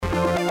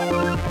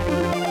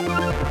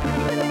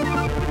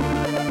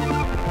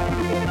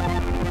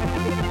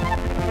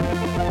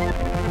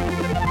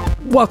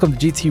Welcome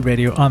to GT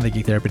Radio on the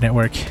Geek Therapy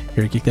Network.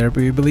 Here at Geek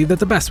Therapy, we believe that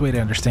the best way to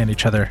understand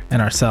each other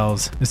and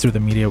ourselves is through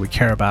the media we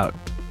care about.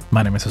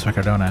 My name is Josue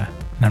Cardona,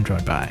 and I'm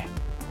joined by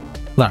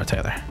Lara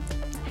Taylor.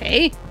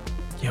 Hey.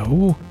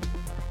 Yo.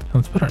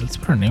 Let's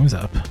put our names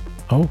up.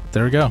 Oh,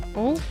 there we go.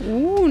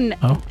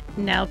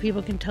 Now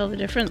people can tell the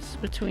difference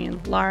between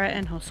Lara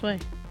and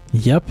Josue.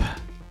 Yep.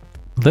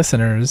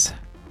 Listeners,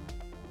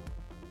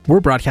 we're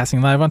broadcasting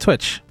live on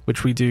Twitch,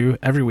 which we do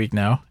every week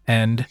now,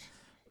 and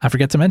I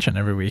forget to mention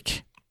every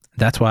week.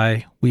 That's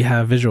why we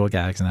have visual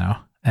gags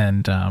now,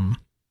 and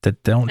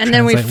that don't. And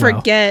then we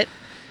forget.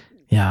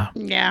 Well.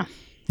 Yeah.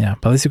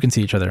 But at least you can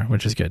see each other,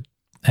 which is good.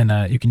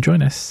 And you can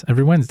join us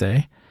every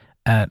Wednesday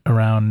at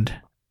around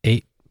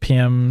 8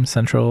 p.m.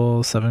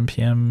 Central, 7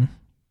 p.m.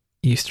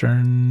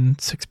 Eastern,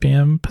 6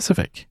 p.m.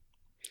 Pacific.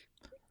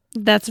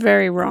 That's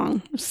very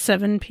wrong.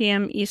 7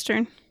 p.m.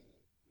 Eastern.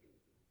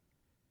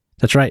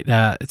 That's right.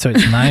 So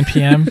it's 9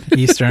 p.m.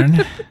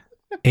 Eastern,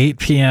 8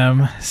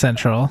 p.m.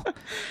 Central,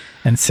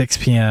 and 6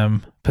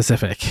 p.m.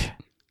 Pacific.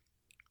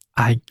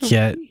 I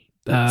get...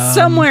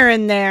 somewhere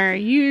in there.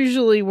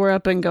 Usually we're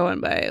up and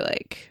going by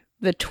like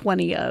the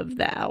 20 of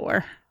the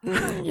hour.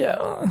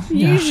 Yeah.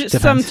 Usually,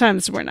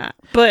 sometimes we're not.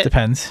 But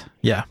depends.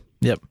 Yeah.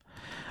 Yep.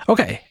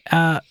 Okay.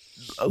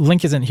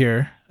 Link isn't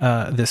here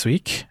this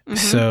week. Mm-hmm.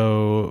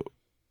 So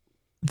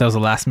that was a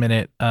last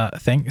minute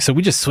thing. So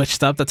we just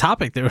switched up the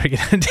topic that we were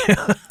going to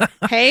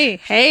do. Hey.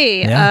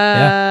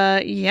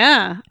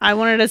 Yeah. I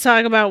wanted to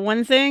talk about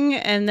one thing,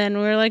 and then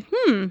we were like,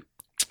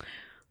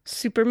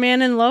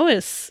 Superman and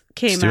Lois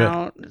came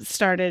out,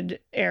 started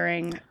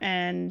airing,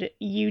 and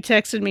you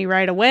texted me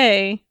right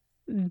away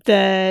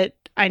that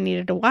I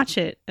needed to watch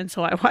it, and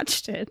so I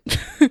watched it.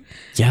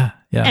 Yeah.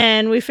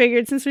 And we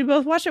figured since we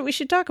both watched it, we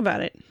should talk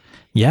about it.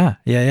 Yeah.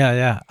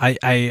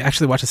 I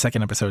actually watched the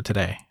second episode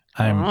today.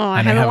 I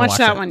haven't watched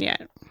that one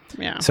yet.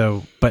 Yeah.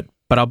 So, but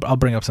I'll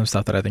bring up some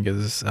stuff that I think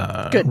is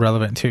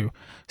relevant too.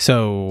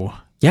 So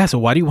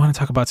why do you want to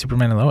talk about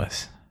Superman and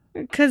Lois?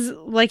 Because,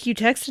 like you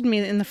texted me,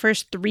 in the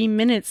first 3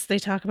 minutes, they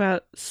talk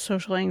about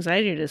social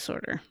anxiety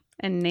disorder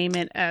and name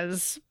it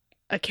as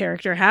a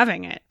character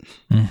having it.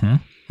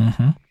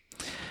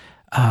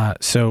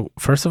 So,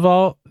 first of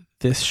all,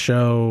 this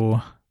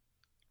show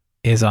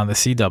is on the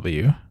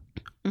CW.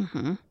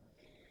 Mm-hmm.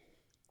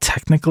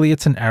 Technically,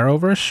 it's an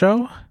Arrowverse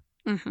show.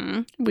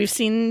 Mm-hmm. We've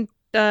seen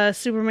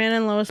Superman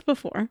and Lois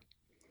before.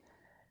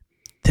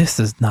 This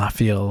does not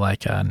feel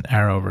like an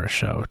Arrowverse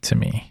show to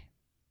me.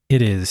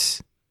 It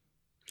is...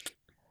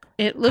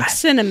 It looks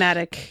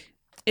cinematic.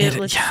 It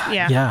looks,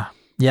 yeah.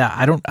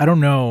 I don't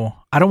know.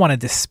 I don't want to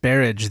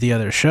disparage the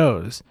other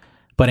shows,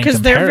 but in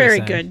comparison, because they're very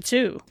good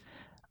too.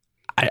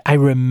 I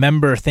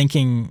remember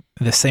thinking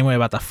the same way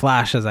about The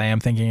Flash as I am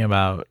thinking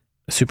about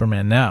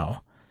Superman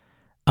now.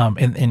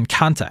 In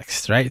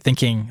context, right?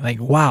 Thinking like,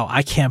 wow,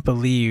 I can't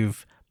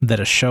believe that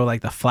a show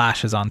like The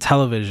Flash is on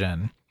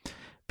television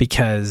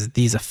because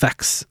these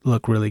effects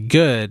look really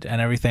good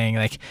and everything.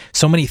 Like,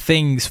 so many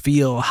things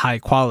feel high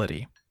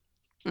quality.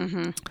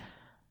 Mm-hmm.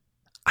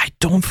 I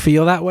don't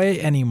feel that way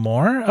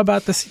anymore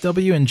about the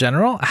CW in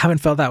general. I haven't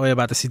felt that way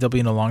about the CW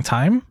in a long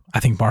time. I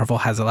think Marvel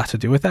has a lot to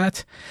do with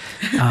that.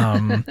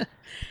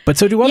 But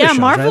so do other shows. Yeah,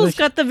 Marvel's right?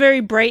 got the very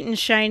bright and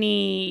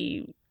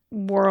shiny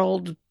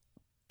world,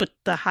 but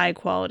the high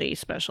quality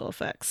special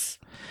effects.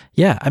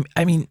 Yeah,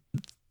 I mean,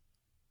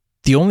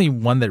 the only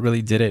one that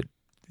really did it,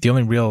 the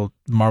only real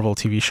Marvel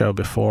TV show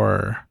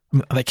before,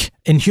 like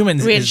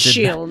Inhumans, we had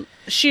Shield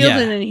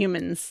and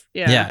Inhumans.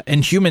 Yeah,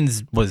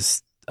 Inhumans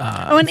was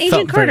and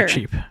Agent Carter. Very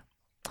cheap.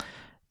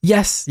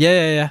 Yes,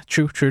 yeah.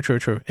 True.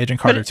 Agent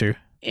Carter too.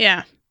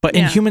 Yeah, but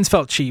Inhumans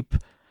felt cheap.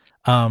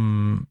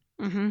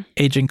 Mm-hmm.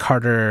 Agent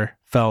Carter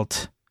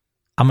felt,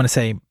 I'm gonna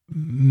say,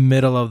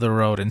 middle of the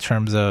road in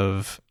terms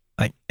of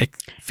like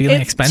feeling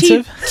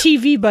expensive.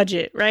 TV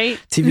budget, right?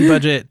 TV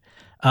budget.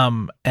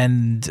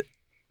 And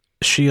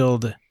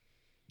Shield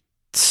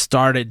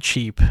started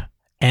cheap.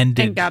 And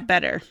got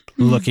better.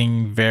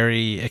 Looking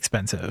very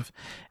expensive.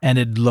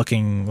 Ended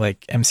looking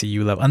like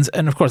MCU level.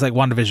 And of course, like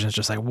WandaVision is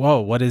just like, whoa,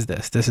 what is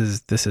this? This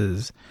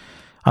is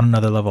on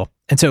another level.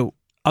 And so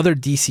other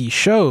DC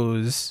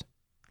shows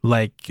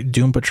like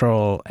Doom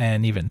Patrol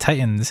and even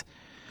Titans,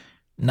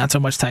 not so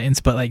much Titans,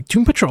 but like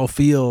Doom Patrol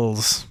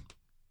feels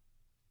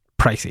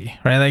pricey,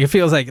 right? Like it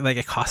feels like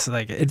it costs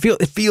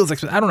it feels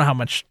like, I don't know how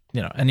much,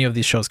 any of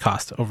these shows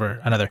cost over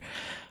another.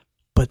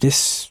 But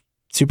this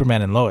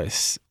Superman and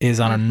Lois is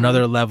on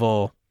another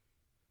level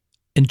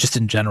in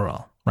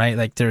general, right?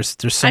 Like there's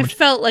so much. I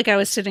felt like I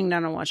was sitting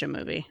down and watching a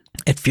movie.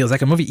 It feels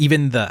like a movie.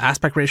 Even the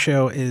aspect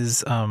ratio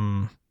is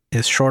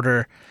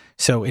shorter,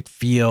 so it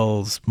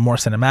feels more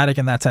cinematic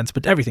in that sense.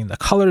 But everything, the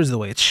colors, the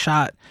way it's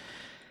shot,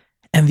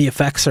 and the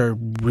effects are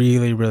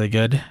really, really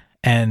good.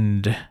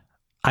 And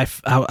I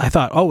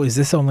thought, oh, is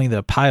this only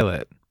the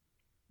pilot?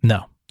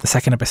 No, the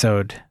second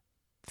episode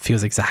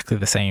feels exactly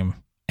the same,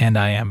 and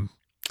I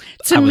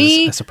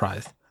was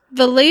surprised.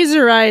 The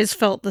laser eyes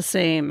felt the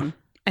same,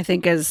 I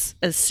think, as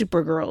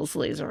Supergirl's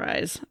laser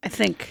eyes. I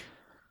think,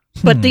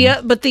 but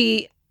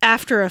the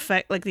after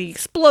effect, like the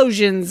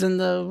explosions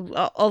and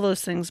all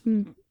those things.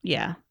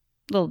 Yeah,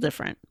 a little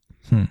different.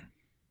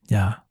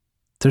 Yeah,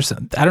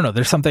 I don't know.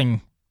 There's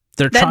something.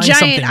 They're that trying giant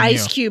something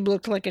ice new. cube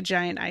looked like a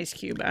giant ice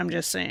cube. I'm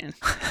just saying.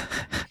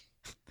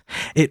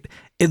 It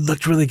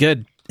looked really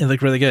good. It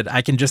looked really good.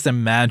 I can just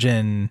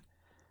imagine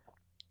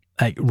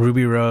like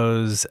Ruby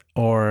Rose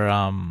or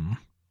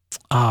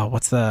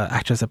what's the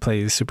actress that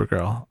plays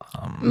Supergirl?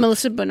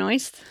 Melissa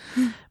Benoist.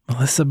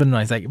 Melissa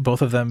Benoist, like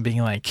both of them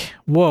being like,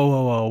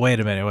 whoa, wait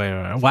a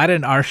minute. Why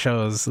didn't our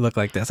shows look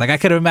like this? Like I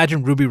could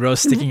imagine Ruby Rose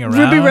sticking around.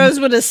 Ruby Rose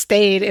would have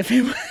stayed if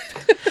it was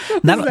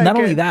not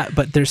only that,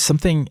 but there's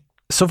something.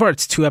 So far,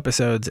 it's 2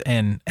 episodes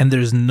and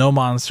there's no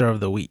monster of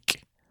the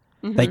week.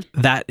 Like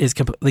that is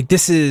like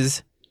this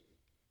is.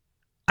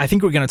 I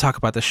think we're going to talk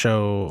about the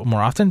show more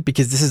often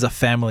because this is a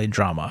family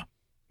drama,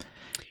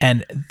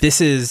 and this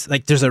is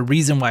like there's a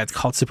reason why it's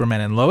called Superman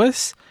and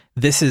Lois.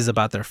 This is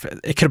about their.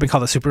 It could have been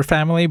called a super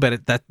family,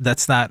 but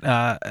that's not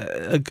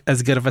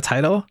as good of a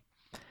title.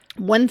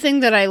 One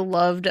thing that I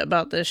loved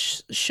about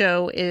this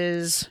show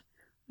is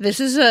this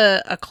is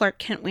a Clark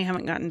Kent we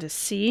haven't gotten to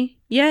see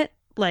yet.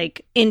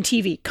 Like in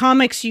TV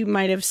comics, you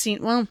might have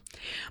seen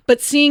but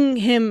seeing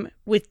him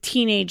with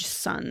teenage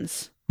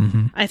sons,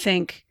 I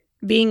think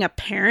being a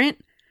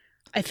parent,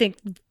 I think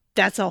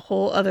that's a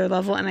whole other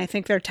level, and I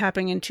think they're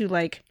tapping into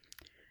like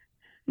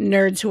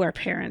nerds who are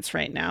parents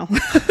right now.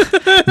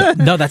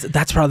 No,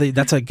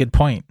 that's a good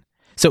point.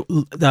 So,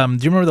 do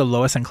you remember the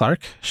Lois and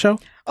Clark show?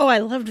 Oh, I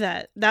loved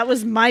that. That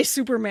was my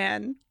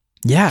Superman.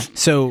 Yeah.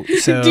 So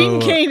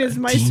Dean Cain is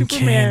my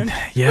Superman.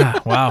 Cain. Yeah.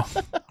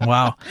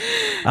 Wow.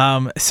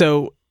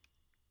 So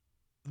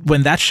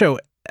when that show,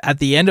 at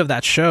the end of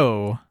that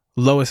show,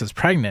 Lois is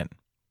pregnant,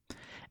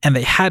 and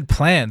they had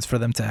plans for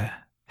them to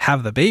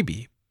have the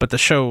baby, but the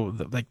show,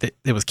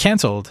 it was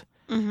canceled.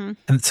 And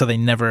so they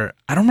never,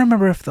 I don't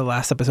remember if the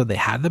last episode they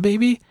had the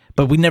baby,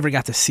 but we never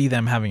got to see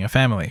them having a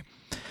family.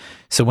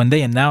 So when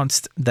they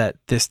announced that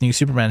this new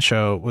Superman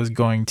show was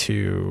going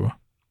to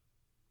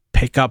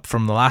pick up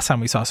from the last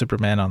time we saw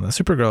Superman on the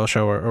Supergirl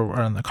show or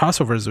on the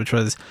crossovers, which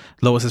was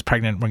Lois is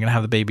pregnant, we're going to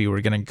have the baby,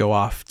 we're going to go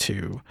off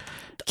to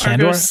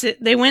Kandor.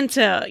 They went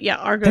to,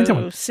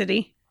 Argo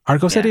City.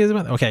 Argo City is it?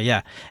 Okay,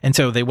 yeah. And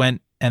so they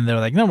went and they're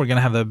like, no, we're going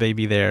to have the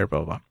baby there, blah,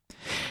 blah, blah.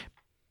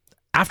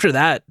 After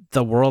that,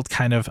 the world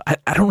kind of,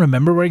 I don't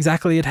remember where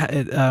exactly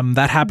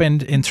that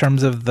happened in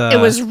terms of the... It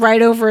was right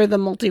before the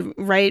multiverse.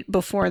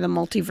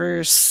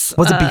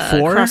 Was it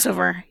before?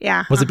 Crossover,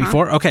 yeah. Was it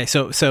before? Okay,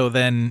 so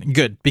then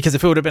good. Because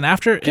if it would have been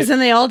after... Because then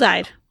they all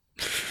died.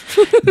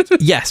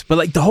 Yes, but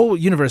like the whole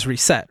universe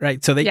reset,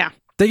 right? So they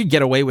could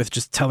get away with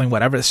just telling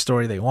whatever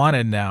story they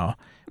wanted now,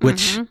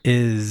 which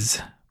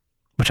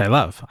I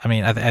love. I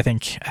mean, I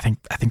think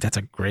that's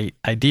a great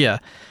idea.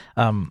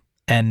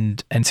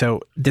 And so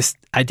this,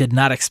 I did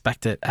not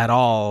expect it at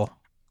all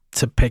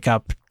to pick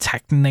up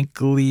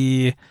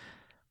technically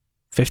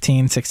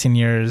 15, 16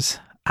 years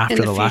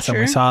after the last time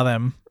we saw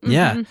them.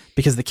 Yeah,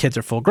 because the kids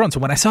are full grown.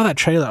 So when I saw that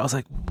trailer, I was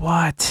like,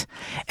 what?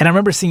 And I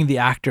remember seeing the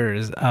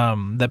actors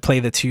that play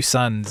the 2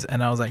 sons,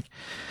 and I was like,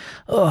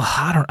 oh,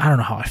 I don't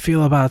know how I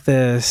feel about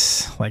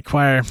this. Like,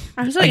 why?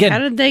 I was like, again, how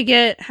did they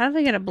get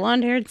a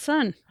blonde-haired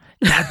son?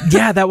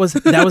 That was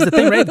the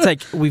thing, right? It's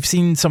like we've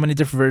seen so many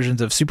different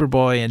versions of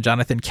Superboy and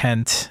Jonathan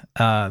Kent,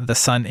 the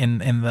son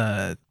in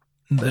the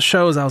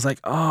shows. I was like,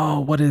 oh,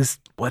 what is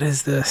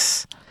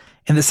this?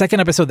 In the second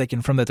episode, they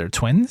confirmed that they're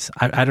twins.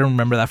 I don't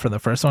remember that from the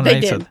first one. They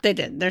right? They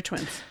did. They're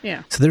twins.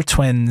 Yeah. So they're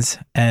twins,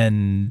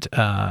 and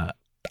I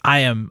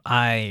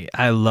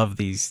love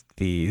these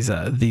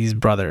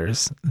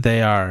brothers.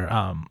 They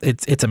are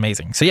it's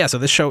amazing. So yeah, so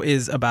this show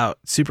is about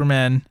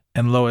Superman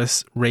and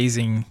Lois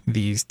raising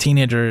these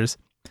teenagers.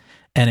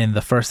 And in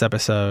the first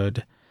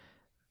episode,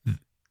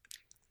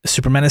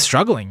 Superman is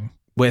struggling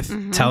with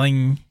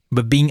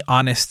being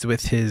honest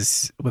with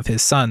his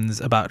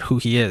sons about who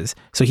he is.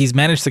 So he's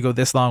managed to go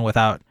this long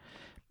without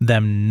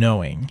them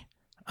knowing.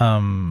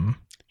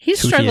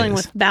 He's struggling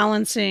with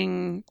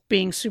balancing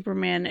being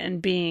Superman and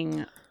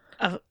being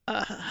a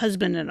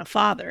husband and a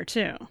father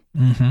too.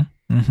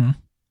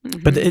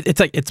 But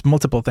it's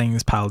multiple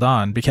things piled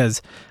on,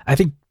 because I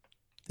think,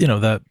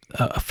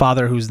 a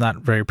father who's not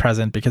very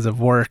present because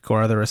of work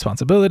or other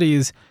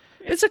responsibilities.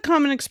 It's a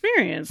common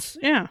experience.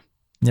 Yeah.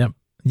 Yep.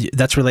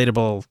 That's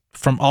relatable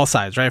from all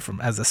sides, right? From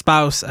as a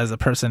spouse, as a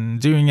person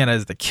doing it,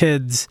 as the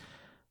kids,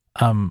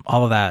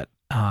 all of that.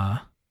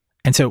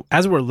 And so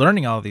as we're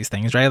learning all of these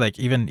things, right? Like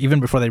even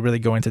before they really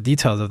go into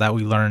details of that,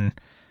 we learn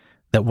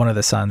that one of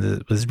the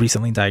sons was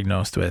recently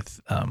diagnosed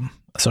with a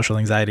social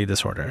anxiety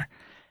disorder.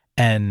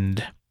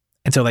 And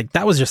so like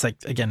that was just like,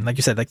 again, like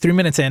you said, like 3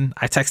 minutes in,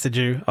 I texted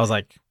you. I was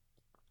like,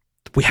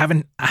 I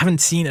haven't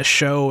seen a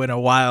show in a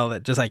while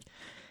that just like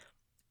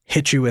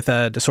hit you with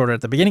a disorder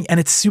at the beginning, and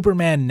it's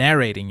Superman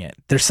narrating it.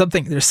 There's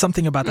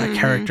something about that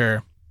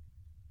character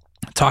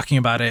talking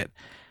about it,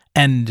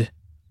 and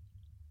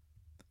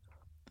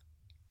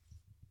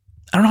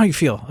I don't know how you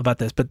feel about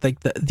this, but like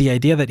the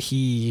idea that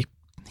he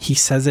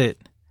says it,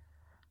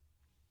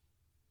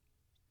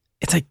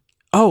 it's like,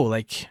 oh,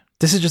 like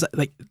this is just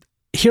like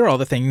here are all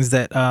the things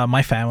that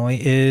my family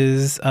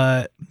is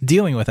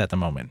dealing with at the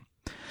moment.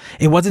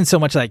 It wasn't so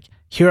much like,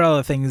 here are all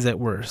the things that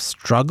we're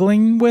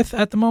struggling with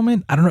at the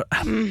moment. I don't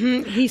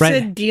know. He Right.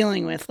 said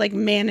dealing with, like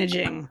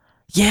managing.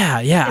 Yeah.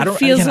 It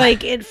feels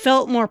like it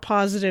felt more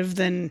positive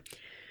than,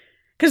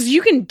 because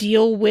you can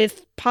deal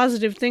with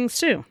positive things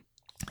too.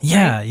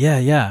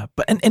 Yeah.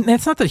 But and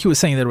it's not that he was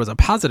saying that it was a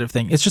positive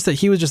thing. It's just that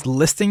he was just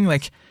listing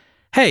like,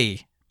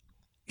 hey,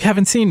 you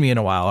haven't seen me in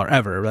a while or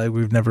ever. Right?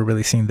 We've never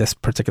really seen this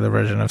particular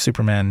version of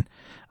Superman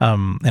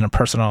in a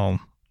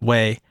personal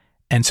way.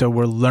 And so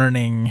we're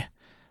learning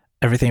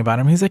everything about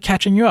him. He's like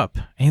catching you up.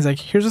 And he's like,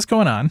 here's what's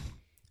going on.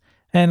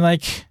 And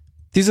like,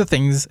 these are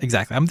things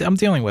exactly I'm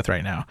dealing with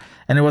right now.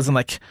 And it wasn't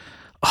like,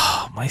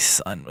 oh, my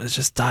son was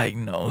just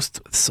diagnosed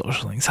with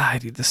social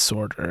anxiety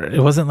disorder. It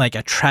wasn't like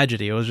a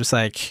tragedy. It was just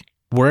like,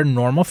 we're a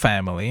normal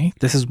family.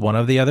 This is one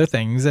of the other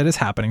things that is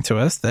happening to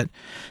us that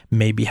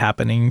may be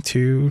happening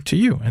to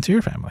you and to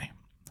your family.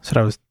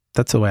 So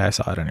that's the way I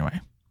saw it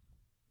anyway.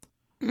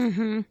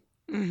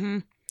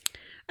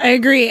 I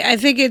agree. I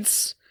think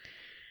it's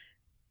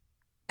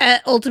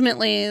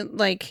ultimately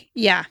like,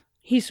 yeah,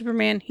 he's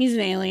Superman. He's an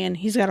alien.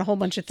 He's got a whole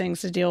bunch of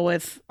things to deal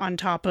with on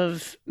top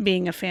of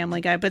being a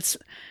family guy. But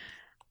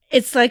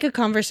it's like a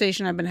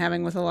conversation I've been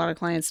having with a lot of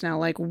clients now.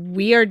 Like,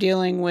 we are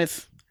dealing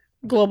with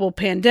global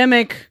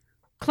pandemic,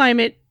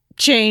 climate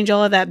change,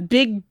 all of that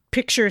big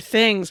picture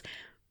things.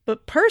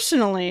 But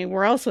personally,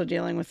 we're also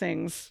dealing with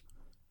things,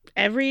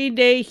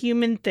 everyday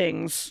human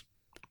things.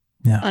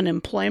 Yeah.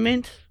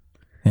 Unemployment.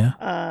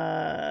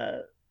 Yeah.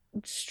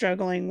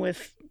 Struggling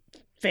with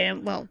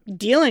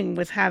dealing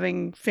with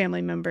having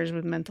family members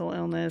with mental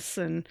illness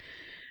and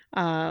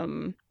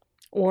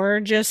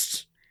or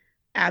just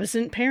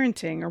absent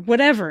parenting or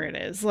whatever it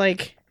is.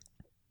 Like,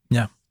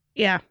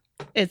 yeah,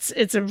 it's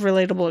a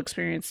relatable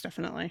experience.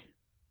 Definitely.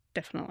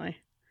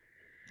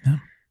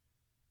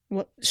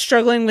 Yeah.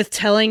 Struggling with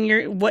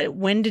telling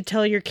when to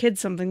tell your kid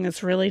something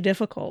that's really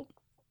difficult.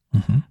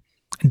 Mm-hmm.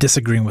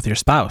 Disagreeing with your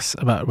spouse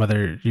about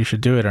whether you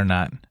should do it or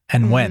not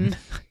and when.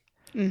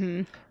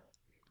 Mm-hmm.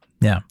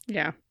 Yeah.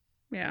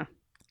 Yeah.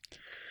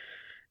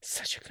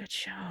 Such a good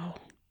show.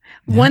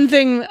 Yeah. One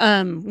thing,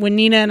 when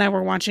Nina and I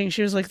were watching,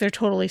 she was like, they're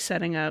totally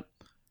setting up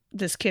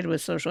this kid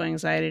with social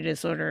anxiety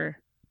disorder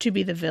to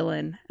be the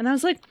villain. And I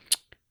was like,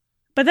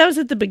 but that was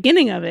at the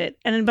beginning of it.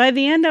 And then by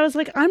the end, I was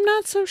like, I'm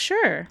not so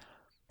sure.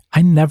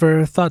 I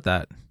never thought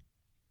that.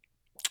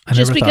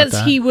 Just because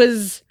he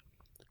was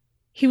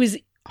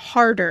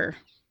harder.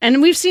 And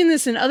we've seen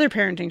this in other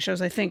parenting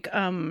shows. I think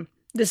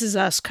This Is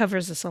Us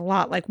covers this a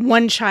lot. Like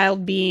one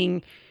child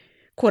being,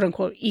 quote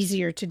unquote,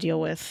 easier to deal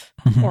with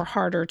or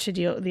harder to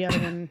deal, the other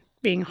one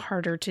being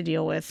harder to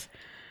deal with.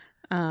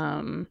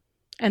 And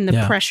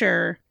the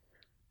pressure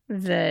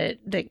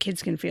that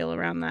kids can feel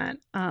around that.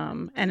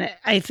 And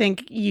I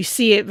think you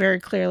see it very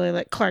clearly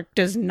that Clark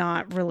does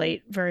not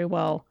relate very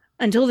well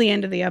until the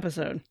end of the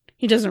episode.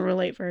 He doesn't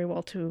relate very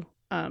well to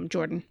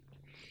Jordan.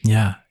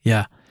 Yeah.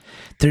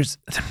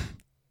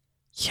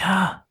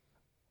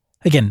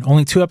 Again,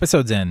 only 2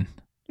 episodes in.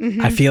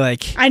 I feel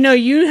like I know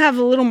you have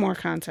a little more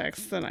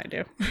context than I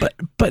do,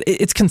 but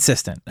it's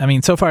consistent. I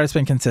mean, so far it's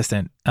been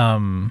consistent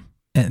to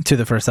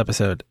the first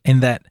episode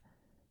in that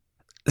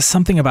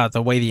something about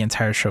the way the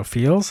entire show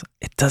feels.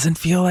 It doesn't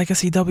feel like a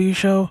CW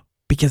show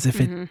because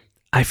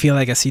I feel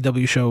like a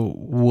CW show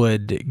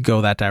would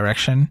go that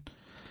direction.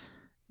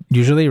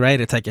 Usually, right?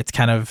 It's like it's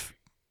kind of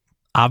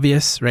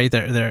obvious, right?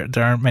 There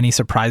aren't many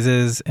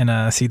surprises in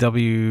a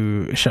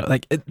CW show.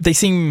 Like they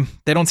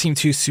don't seem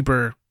too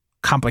super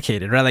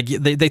complicated, right? Like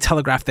they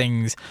telegraph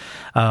things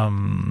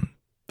from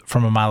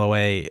a mile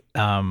away.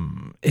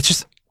 It's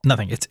just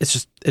nothing.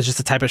 It's just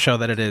the type of show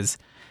that it is.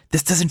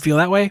 This doesn't feel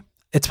that way.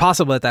 It's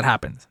possible that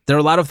happens. There are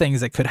a lot of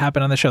things that could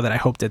happen on the show that I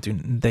hope that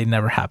they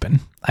never happen.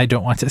 I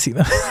don't want to see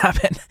them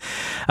happen.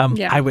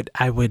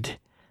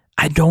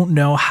 I don't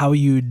know how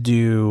you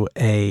do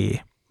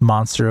a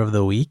Monster of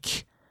the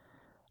Week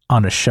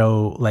on a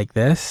show like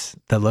this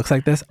that looks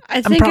like this.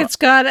 I think it's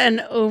got an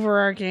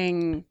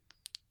overarching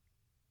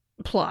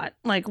plot.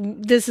 Like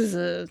this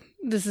is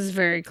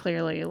very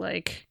clearly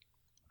like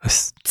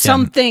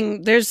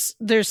something. There's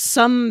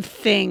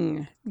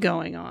something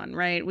going on,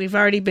 right? We've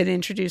already been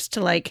introduced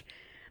to like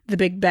the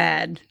big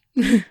bad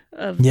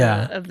of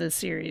the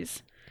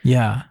series.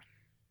 Yeah,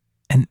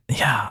 and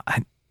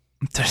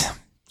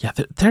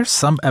there's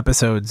some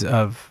episodes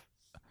of,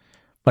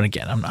 but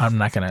again, I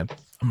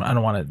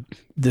don't want to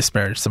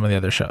disparage some of the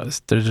other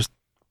shows. They're just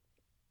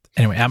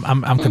anyway.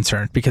 I'm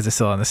concerned because it's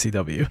still on the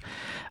CW.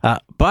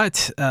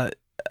 But I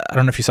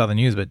don't know if you saw the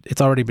news, but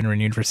it's already been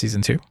renewed for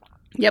season 2.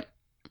 Yep.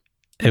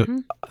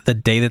 The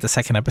day that the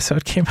second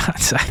episode came out,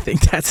 so I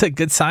think that's a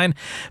good sign.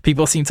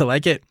 People seem to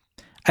like it,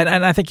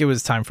 and I think it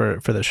was time for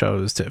the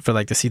shows for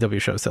the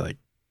CW shows to like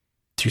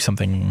do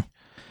something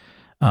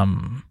a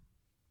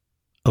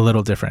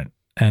little different.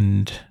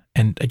 And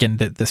again,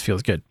 this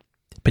feels good.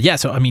 But yeah,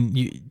 so I mean,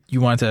 you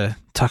wanted to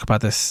talk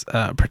about this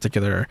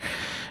particular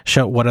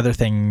show. What other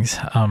things,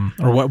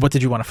 or what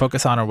did you want to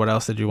focus on, or what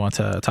else did you want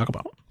to talk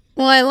about?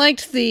 Well, I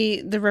liked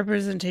the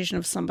representation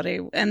of somebody,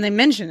 and they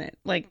mention it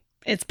like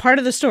it's part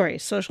of the story.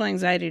 Social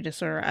anxiety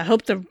disorder. I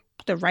hope the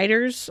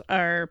writers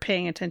are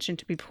paying attention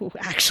to people who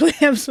actually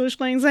have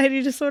social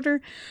anxiety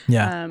disorder,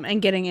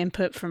 and getting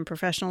input from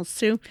professionals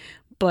too.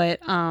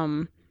 But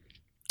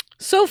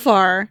so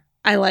far,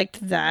 I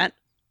liked that.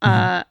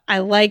 I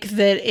like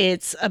that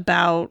it's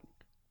about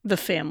the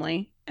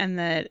family and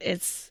that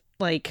it's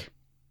like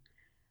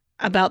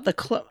about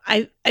the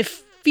I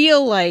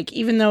feel like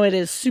even though it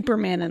is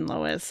Superman and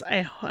Lois,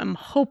 I'm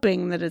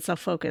hoping that it's a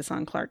focus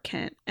on Clark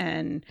Kent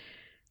and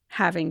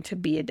having to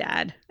be a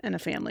dad and a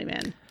family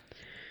man.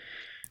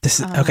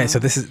 This is okay. So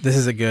this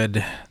is a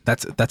good.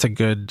 That's a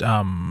good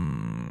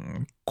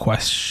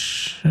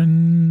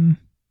question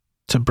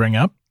to bring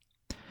up.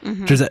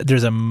 Mm-hmm.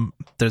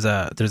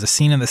 There's a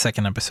scene in the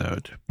second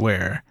episode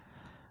where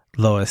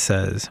Lois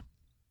says,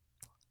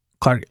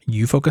 "Clark,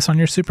 you focus on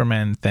your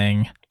Superman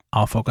thing.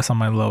 I'll focus on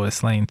my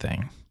Lois Lane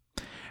thing."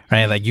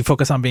 Right? Like you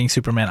focus on being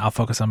Superman, I'll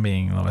focus on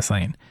being Lois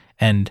Lane.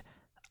 And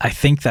I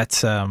think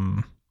that's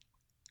it's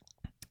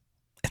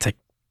like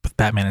with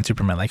Batman and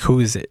Superman. Like who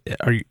is it?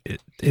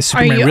 Is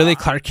Superman really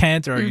Clark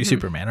Kent, or are you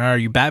Superman? Or are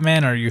you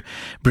Batman, or are you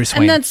Bruce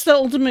Wayne? And that's the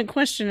ultimate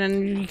question.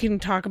 And you can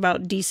talk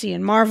about DC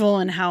and Marvel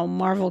and how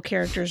Marvel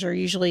characters are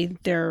usually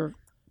their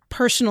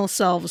personal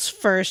selves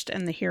first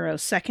and the hero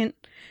second.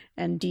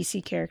 And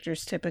DC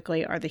characters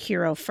typically are the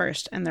hero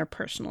first and their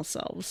personal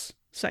selves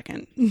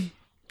second.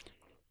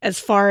 As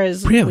far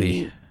as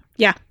really,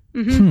 yeah,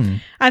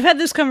 I've had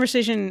this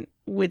conversation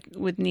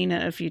with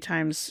Nina a few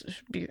times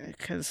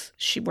because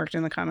she worked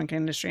in the comic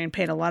industry and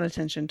paid a lot of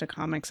attention to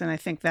comics, and I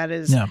think that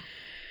is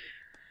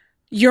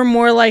you're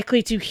more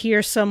likely to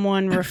hear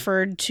someone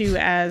referred to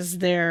as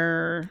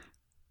their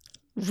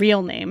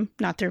real name,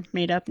 not their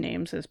made up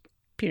names, as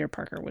Peter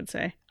Parker would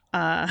say,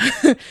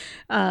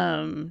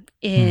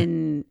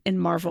 in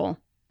Marvel,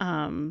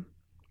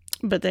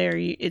 but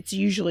it's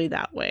usually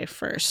that way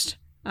first.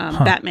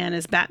 Batman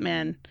is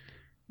Batman.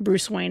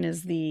 Bruce Wayne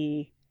is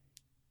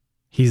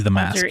he's the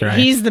mask, right?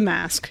 He's the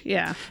mask.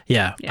 Yeah.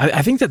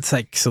 I think that's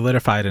like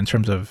solidified in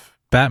terms of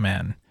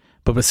Batman,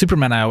 but with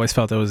Superman, I always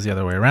felt it was the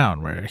other way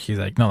around, where he's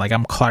like, no, like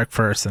I'm Clark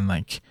first, and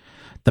like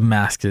the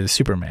mask is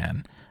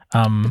Superman.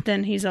 But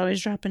then he's always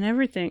dropping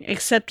everything,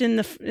 except in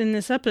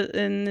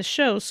this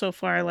show so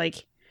far.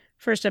 Like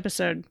first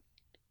episode,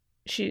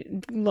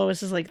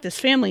 Lois is like, this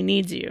family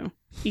needs you.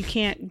 You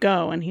can't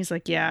go, and he's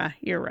like, yeah,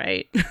 you're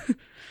right.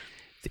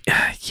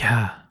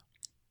 Yeah.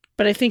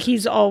 But I think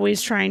he's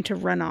always trying to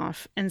run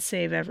off and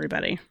save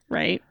everybody,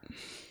 right?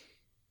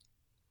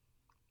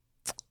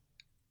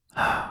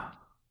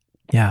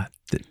 Yeah.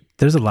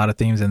 There's a lot of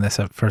themes in this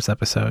first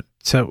episode.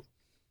 So,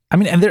 I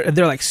mean, and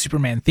they're like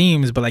Superman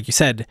themes, but like you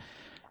said,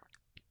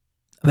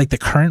 like the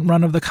current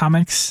run of the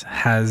comics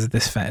has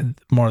this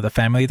more of the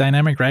family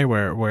dynamic, right?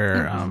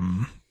 Where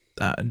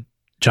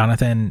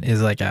Jonathan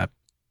is like a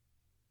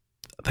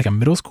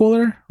middle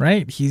schooler,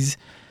 right?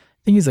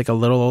 I think he's like a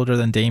little older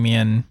than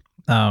Damian,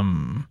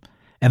 and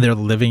they're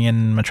living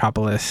in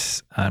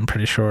Metropolis, I'm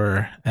pretty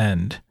sure.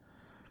 And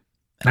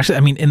actually, I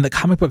mean, in the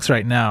comic books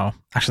right now,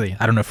 actually,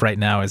 I don't know if right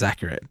now is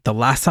accurate. The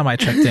last time I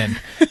checked in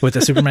with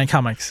the Superman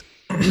comics,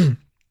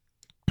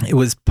 it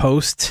was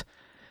post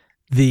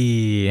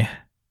the,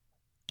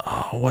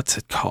 what's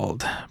it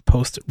called?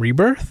 Post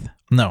Rebirth?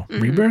 No,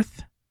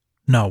 Rebirth?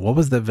 No, what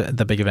was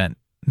the big event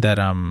that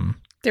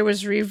there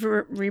was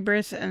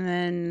Rebirth, and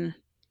then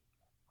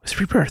it was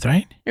Rebirth,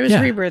 right? It was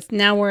Rebirth.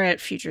 Now we're at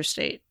Future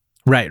State.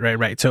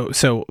 Right.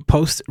 So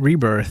post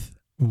Rebirth,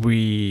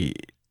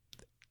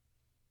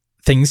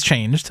 things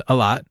changed a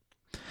lot,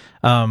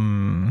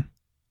 and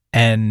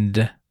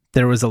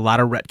there was a lot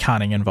of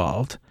retconning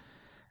involved.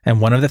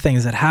 And one of the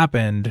things that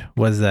happened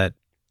was that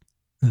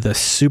the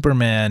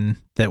Superman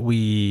that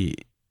we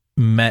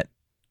met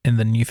in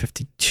the New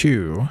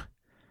 52,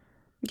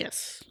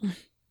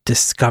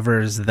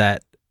 discovers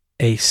that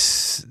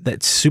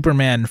that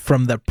Superman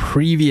from the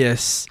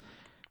previous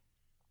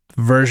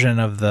version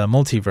of the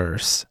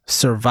multiverse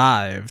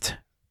survived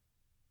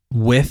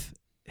with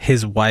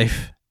his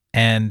wife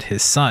and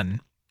his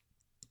son.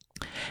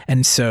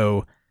 And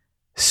so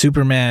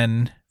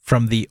Superman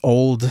from the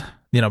old,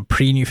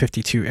 pre-New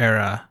 52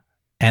 era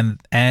and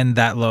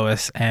that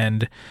Lois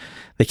and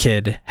the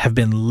kid have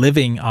been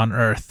living on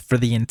Earth for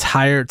the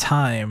entire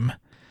time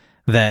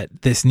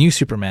that this new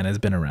Superman has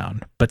been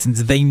around. But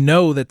since they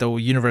know that the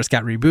universe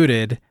got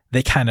rebooted,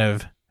 they kind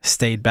of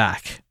stayed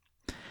back.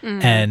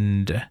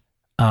 And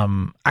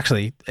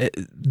actually,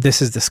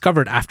 this is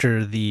discovered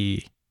after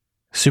the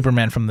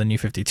Superman from the New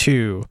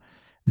 52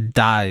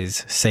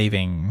 dies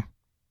saving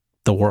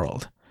the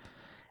world.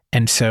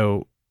 And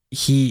so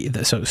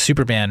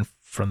Superman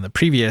from the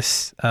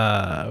previous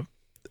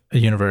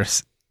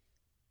universe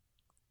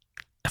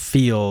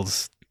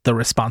feels the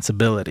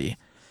responsibility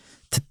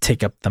to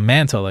take up the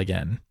mantle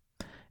again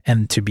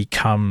and to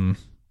become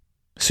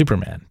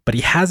Superman. But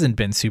he hasn't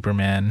been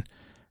Superman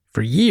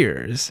for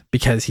years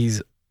because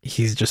he's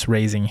just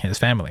raising his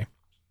family.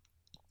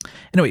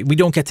 Anyway, we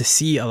don't get to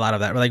see a lot of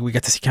that. Like we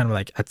get to see kind of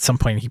like at some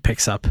point he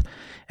picks up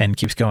and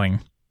keeps going.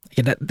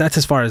 Yeah, that's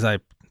as far as I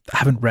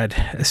haven't read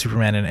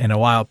Superman in a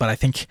while, but I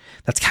think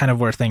that's kind of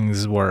where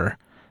things were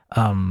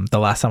the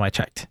last time I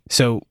checked.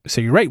 So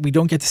you're right. We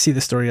don't get to see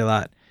the story a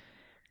lot.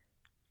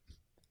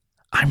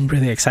 I'm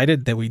really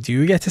excited that we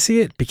do get to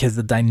see it because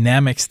the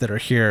dynamics that are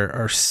here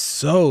are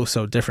so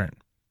different.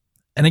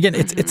 And again,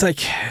 it's like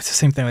it's the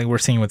same thing like we're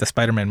seeing with the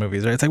Spider-Man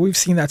movies, right? It's like we've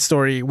seen that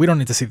story. We don't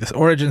need to see this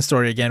origin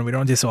story again. We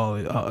don't just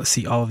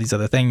see all of these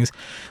other things.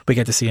 We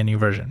get to see a new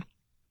version.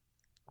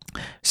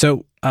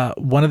 So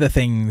one of the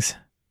things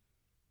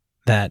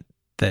that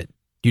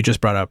you just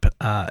brought up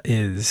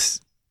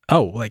is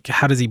like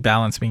how does he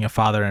balance being a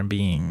father and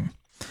being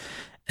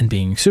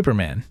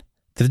Superman?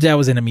 The other day I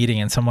was in a meeting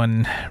and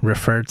someone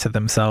referred to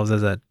themselves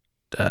as a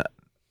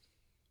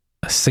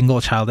single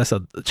childless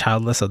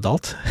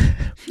adult,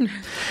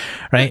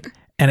 right?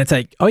 And it's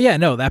like, oh yeah,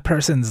 no, that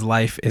person's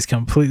life is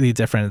completely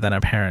different than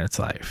a parent's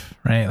life,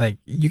 right? Like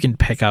you can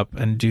pick up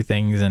and do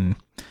things, and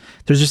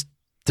there's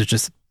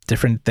just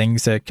different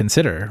things to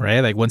consider,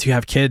 right? Like once you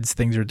have kids,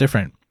 things are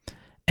different,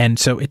 and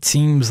so it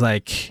seems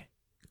like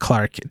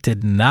Clark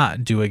did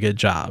not do a good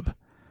job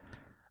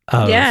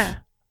of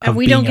and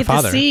we don't get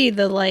to see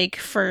the like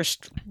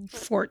first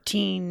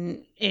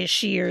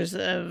 14-ish years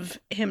of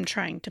him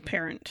trying to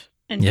parent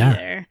and be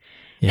there.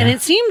 Yeah. And it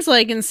seems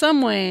like in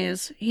some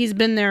ways he's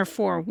been there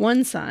for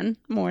one son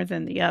more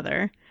than the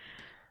other.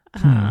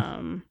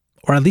 Or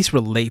at least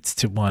relates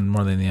to one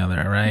more than the other,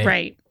 right?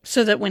 Right.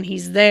 So that when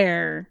he's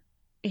there,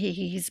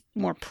 he's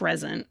more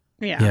present.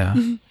 Yeah.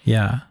 Yeah.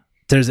 Yeah.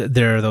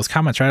 There are those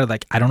comments, right?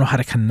 Like, I don't know how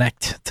to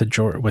connect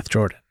with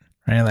Jordan,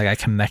 right? Like I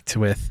connect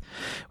with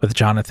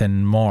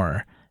Jonathan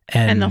more.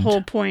 And the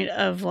whole point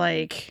of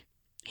like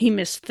he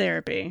missed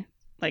therapy,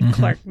 like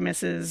Clark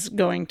misses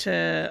going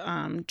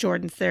to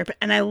Jordan's therapy,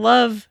 and I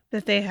love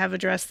that they have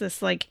addressed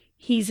this. Like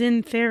he's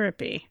in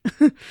therapy.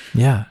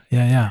 Yeah.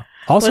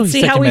 Also, let's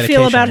see how we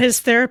feel about his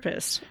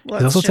therapist.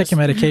 He's also taking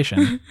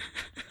medication,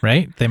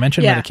 right? They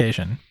mentioned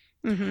medication.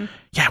 Mm-hmm.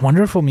 Yeah, I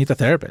wonder if we'll meet the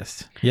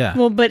therapist. Yeah.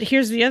 Well, but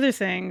here's the other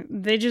thing: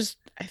 they just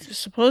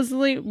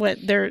supposedly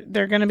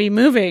they're going to be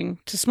moving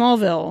to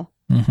Smallville.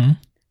 Mm-hmm.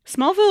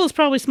 Smallville is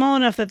probably small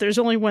enough that there's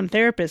only one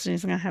therapist and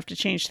he's going to have to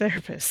change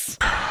therapists.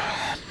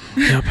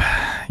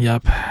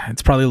 Yep.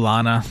 It's probably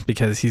Lana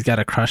because he's got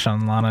a crush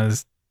on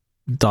Lana's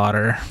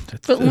daughter.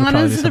 But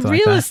Lana's the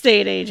real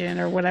estate agent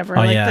or whatever,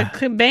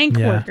 the bank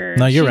worker.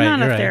 No, you're She's right.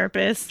 not a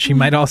therapist. She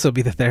might also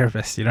be the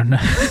therapist. You don't know.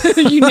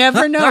 You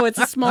never know. It's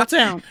a small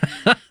town.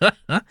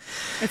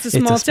 It's a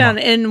small town.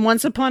 And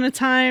once upon a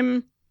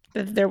time,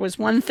 there was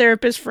one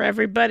therapist for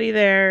everybody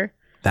there.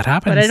 That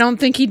happens. But I don't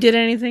think he did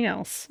anything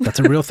else. That's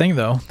a real thing,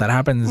 though. That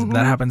happens. Mm-hmm.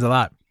 That happens a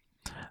lot.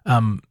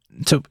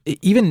 So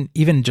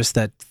even just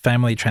that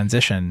family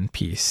transition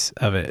piece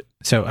of it.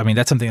 So, I mean,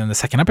 that's something in the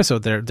second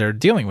episode, they're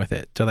dealing with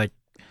it. They're like,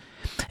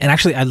 and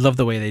actually, I love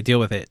the way they deal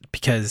with it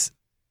because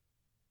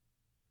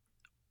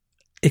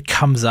it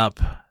comes up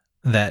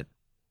that,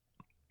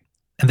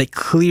 and they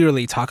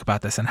clearly talk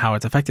about this and how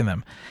it's affecting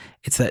them.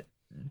 It's that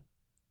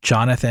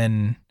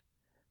Jonathan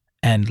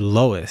and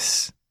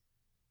Lois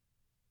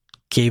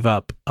gave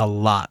up a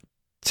lot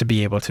to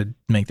be able to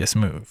make this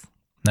move,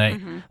 right?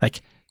 Mm-hmm.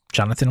 Like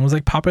Jonathan was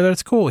like popular at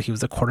school. He was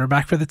the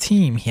quarterback for the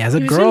team. He has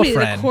a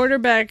girlfriend.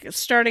 The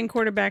starting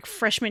quarterback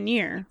freshman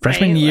year.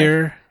 Freshman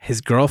year,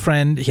 his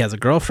girlfriend. He has a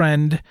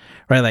girlfriend,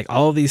 right? Like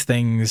all of these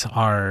things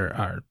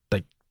are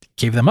like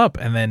gave them up.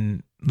 And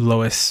then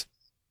Lois,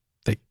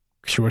 like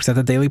she works at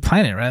the Daily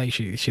Planet, right? Like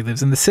she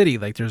lives in the city.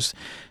 Like your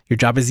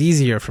job is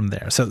easier from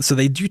there. So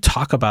they do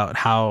talk about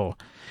how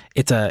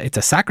it's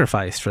a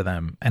sacrifice for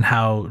them and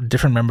how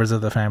different members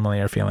of the family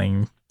are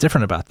feeling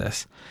different about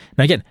this.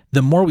 Now, again,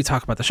 the more we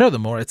talk about the show, the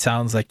more it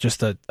sounds like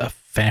just a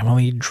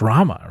family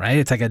drama, right?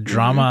 It's like a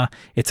drama.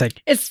 Mm-hmm.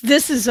 It's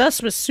This Is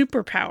Us with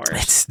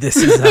superpowers. It's This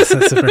Is Us.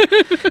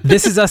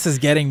 This Is Us is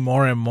getting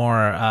more and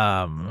more,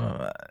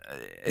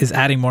 is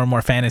adding more and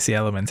more fantasy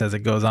elements as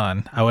it goes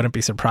on. I wouldn't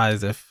be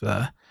surprised if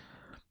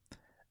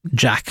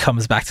Jack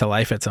comes back to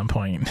life at some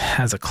point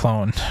as a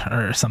clone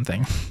or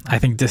something. I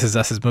think This Is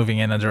Us is moving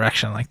in a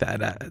direction like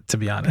that, to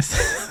be honest.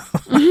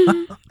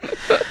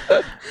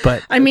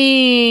 But I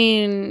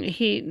mean,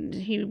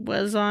 he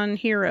was on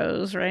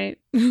Heroes, right?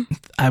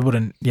 I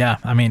wouldn't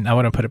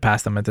put it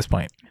past them at this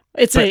point.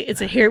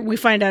 We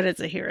find out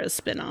it's a Heroes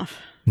spinoff.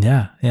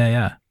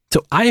 Yeah.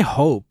 So I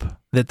hope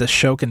that the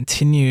show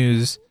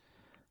continues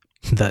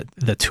the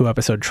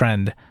 2-episode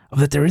trend of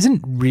that there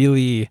isn't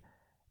really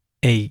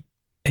a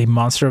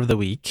monster of the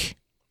week.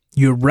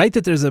 You're right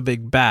that there's a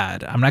big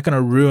bad. I'm not going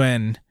to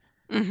ruin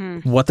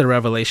what the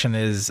revelation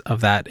is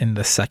of that in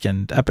the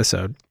second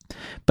episode,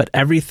 but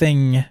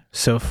everything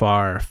so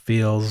far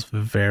feels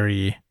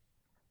very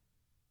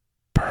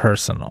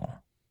personal.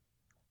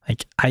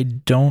 Like I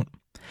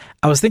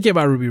was thinking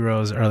about Ruby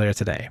Rose earlier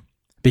today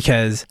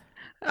because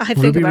I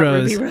think about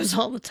Ruby Rose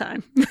all the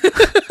time.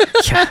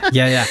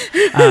 Yeah.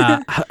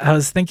 I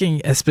was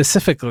thinking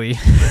specifically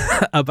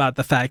about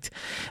the fact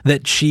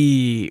that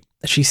she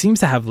seems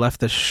to have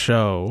left the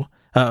show,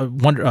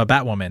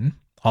 Batwoman,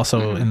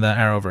 also in the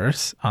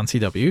Arrowverse on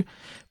CW,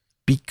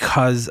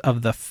 because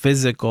of the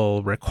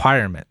physical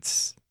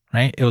requirements,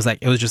 right? It was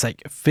just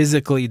like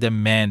physically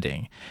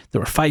demanding.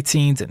 There were fight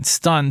scenes and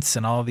stunts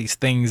and all these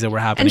things that were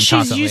happening and she's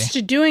constantly. used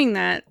to doing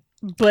that,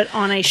 but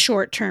on a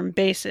short-term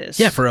basis.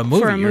 Yeah, for a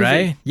movie,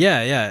 right?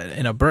 Yeah,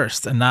 in a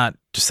burst, and not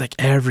just like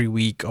every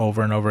week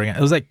over and over again.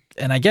 It was like,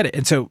 and I get it.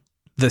 And so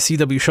the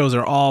CW shows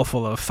are all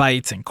full of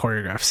fights and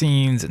choreographed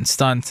scenes and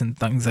stunts and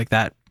things like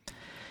that.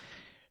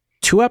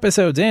 2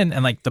 episodes in,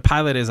 and like the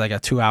pilot is like a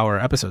 2-hour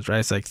episode, right?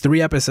 It's like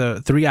 3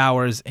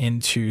 hours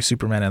into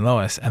Superman and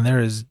Lois, and there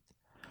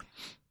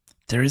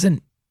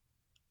isn't,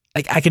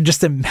 like, I can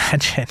just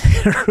imagine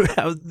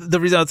the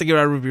reason I was thinking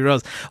about Ruby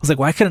Rose. I was like,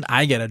 why couldn't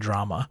I get a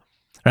drama,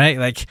 right?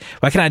 Like,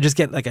 why can't I just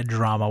get like a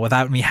drama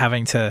without me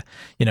having to,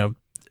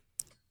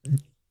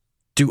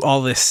 do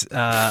all this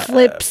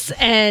flips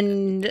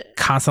and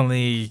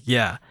constantly,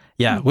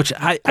 which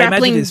I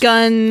grappling imagine is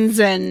guns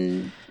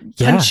and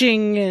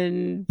punching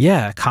and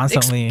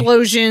constantly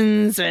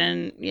explosions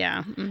and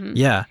mm-hmm.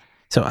 Yeah.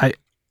 So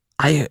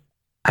I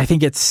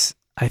think this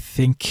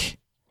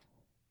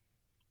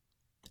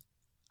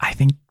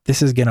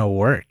is gonna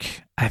work.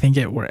 I think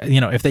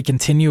if they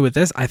continue with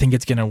this, I think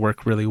it's gonna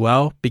work really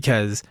well,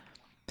 because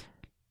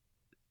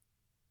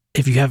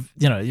if you have,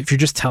 if you're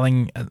just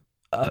telling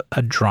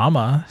a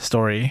drama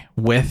story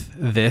with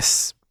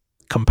this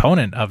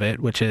component of it,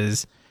 which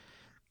is,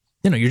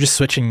 you're just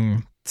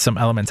switching some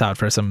elements out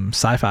for some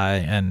sci-fi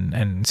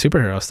and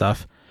superhero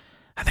stuff,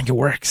 I think it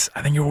works.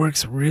 I think it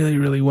works really,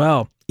 really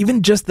well.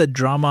 Even just the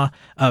drama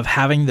of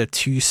having the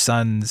 2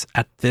 sons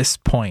at this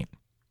point,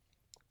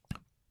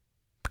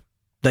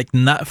 like,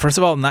 first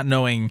of all, not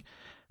knowing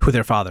who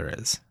their father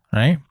is,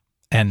 right?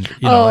 And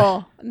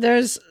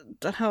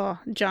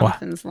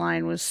Jonathan's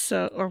line was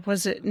so, or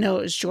was it? No,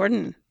 it was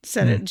Jordan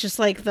said it. Just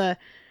like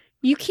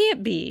you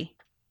can't be.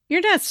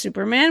 Your dad's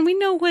Superman. We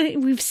know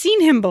we've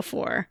seen him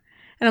before.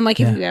 And I'm like,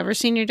 have you ever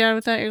seen your dad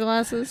without your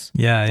glasses?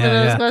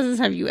 Yeah. Glasses?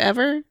 Have you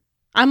ever?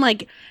 I'm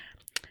like,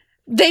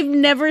 they've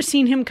never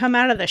seen him come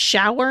out of the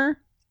shower.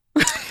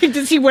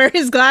 Does he wear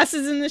his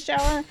glasses in the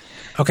shower?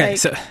 Okay,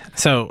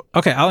 so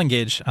okay, I'll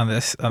engage on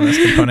this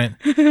component.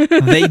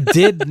 They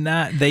did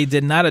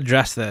not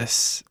address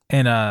this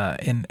in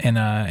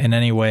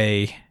any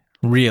way,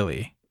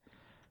 really.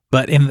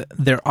 But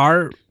there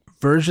are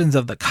versions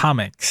of the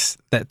comics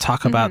that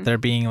talk about there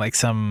being like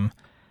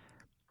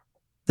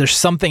there's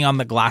something on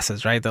the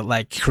glasses, right, that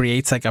like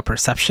creates like a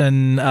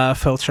perception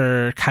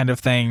filter kind of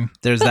thing.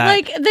 But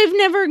like, they've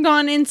never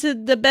gone into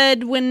the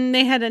bed when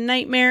they had a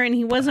nightmare and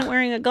he wasn't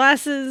wearing the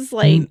glasses.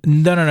 Like,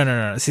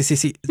 no.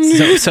 See.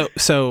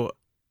 So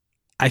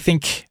I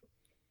think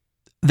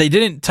they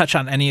didn't touch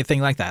on anything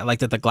like that. Like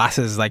that the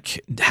glasses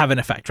like have an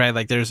effect, right?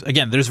 Like there's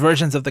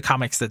versions of the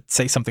comics that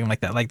say something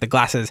like that. Like the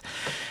glasses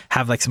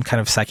have like some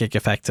kind of psychic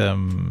effect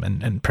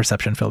and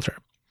perception filter.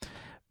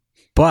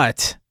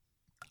 But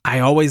I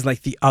always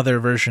like the other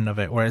version of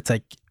it, where it's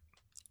like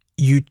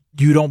you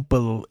don't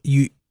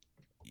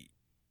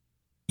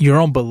your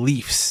own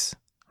beliefs,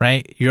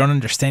 right? Your own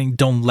understanding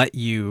don't let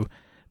you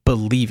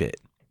believe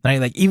it, right?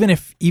 Like even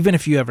if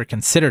you ever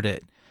considered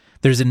it,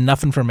 there's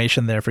enough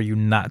information there for you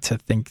not to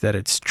think that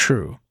it's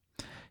true.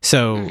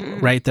 So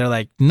right, they're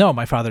like, no,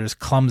 my father is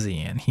clumsy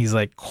and he's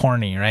like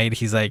corny, right?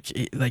 He's like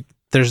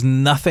there's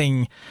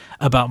nothing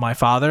about my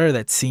father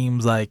that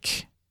seems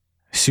like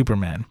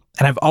Superman.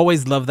 And I've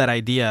always loved that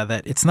idea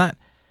that it's not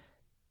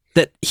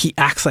that he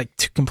acts like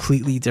 2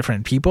 completely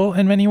different people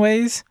in many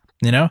ways,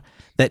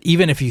 that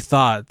even if you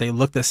thought they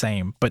look the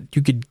same, but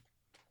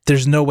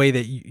there's no way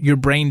that your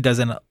brain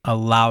doesn't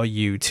allow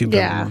you to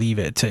believe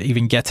it, to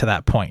even get to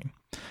that point.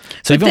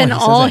 So but then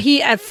all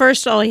he had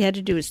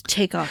to do was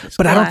take off his glasses.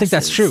 But I don't think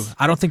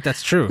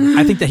that's true.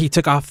 I think that he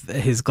took off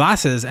his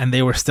glasses and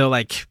they were still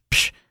like,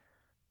 psh.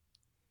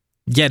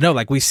 Yeah, no,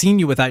 like we've seen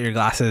you without your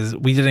glasses.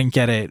 We didn't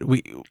get it.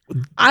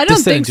 I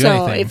don't think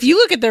so. If you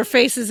look at their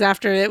faces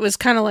after, it was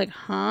kind of like,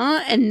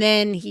 huh? And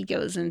then he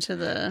goes into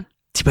the.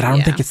 But I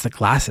don't think it's the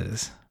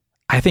glasses.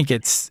 I think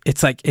it's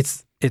like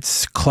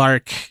it's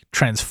Clark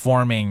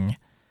transforming.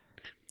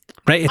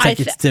 Right? It's like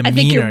it's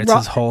demeanor. It's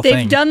his whole thing.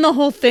 They've done the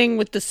whole thing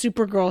with the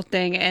Supergirl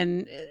thing,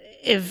 and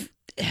if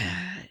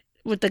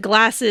with the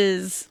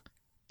glasses,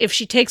 if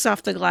she takes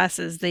off the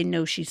glasses, they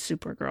know she's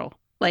Supergirl.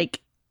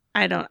 Like.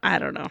 I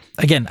don't know.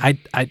 Again,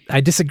 I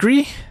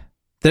disagree.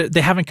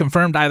 They haven't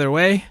confirmed either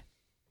way,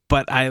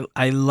 but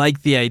I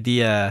like the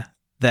idea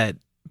that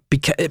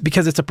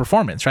because it's a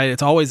performance, right?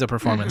 It's always a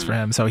performance for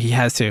him, so he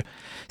has to.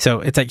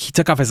 So it's like he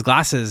took off his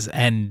glasses,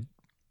 and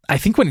I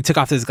think when he took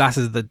off his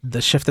glasses,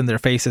 the shift in their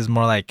face is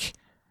more like,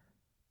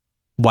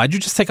 why'd you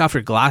just take off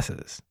your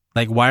glasses?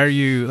 Like, why are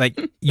you like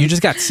you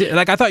just got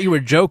like I thought you were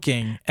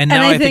joking, and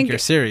now I think you're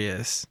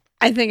serious.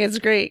 I think it's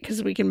great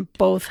because we can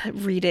both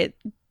read it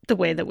the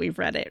way that we've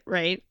read it,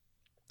 right?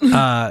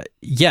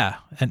 Yeah,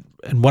 and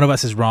one of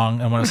us is wrong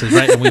and one of us is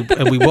right,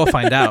 and we will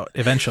find out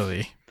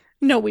eventually.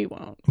 No, we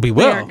won't. We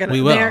will.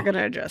 We will. They aren't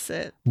gonna address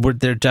it.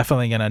 They're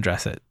definitely gonna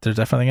address it. They're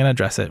definitely gonna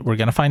address it. We're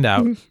gonna find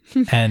out,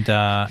 and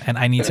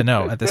I need to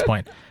know at this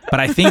point. But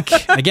I think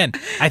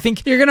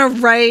you're gonna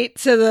write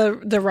to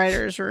the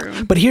writers'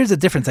 room. But here's the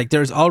difference: like,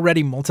 there's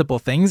already multiple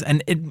this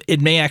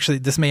may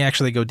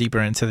actually go deeper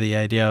into the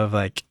idea of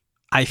like,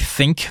 I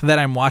think that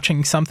I'm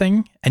watching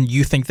something, and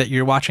you think that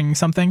you're watching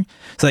something.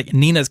 So like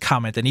Nina's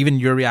comment and even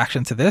your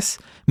reaction to this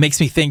makes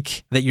me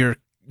think that you're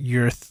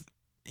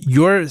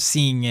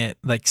seeing it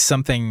like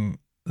something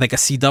like a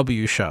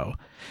CW show,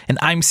 and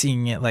I'm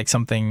seeing it like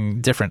something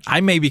different.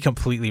 I may be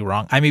completely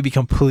wrong. I may be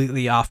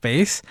completely off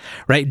base,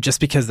 right? Just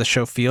because the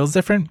show feels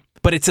different,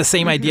 but it's the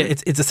same idea.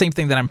 It's the same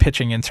thing that I'm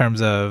pitching in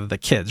terms of the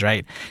kids,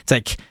 right? It's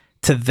like,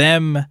 to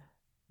them,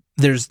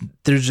 there's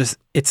just,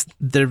 it's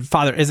their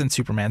father isn't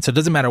Superman, so it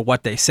doesn't matter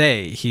what they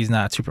say, he's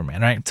not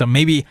Superman, right? So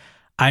maybe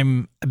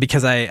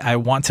because I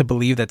want to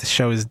believe that the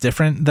show is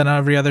different than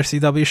every other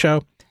CW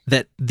show,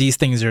 that these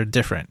things are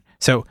different.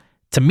 So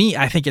to me,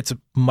 I think it's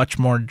much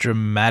more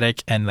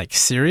dramatic and like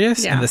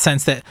serious in the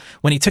sense that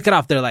when he took it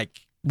off, they're like,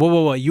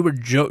 whoa, you were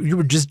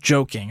just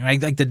joking,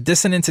 right? Like the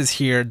dissonance is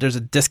here. There's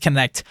a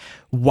disconnect.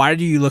 Why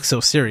do you look so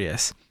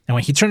serious? And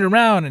when he turned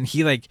around and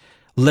he like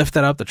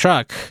lifted up the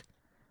truck,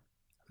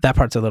 that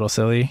part's a little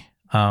silly.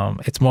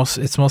 It's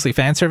mostly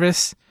fan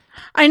service.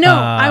 I know.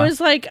 I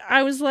was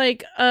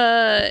like,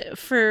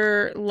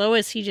 for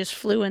Lois, he just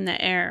flew in the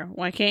air.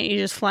 Why can't you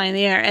just fly in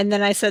the air? And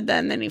then I said that,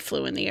 and then he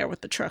flew in the air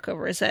with the truck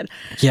over his head.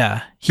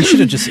 Yeah, he should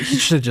have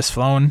just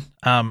flown.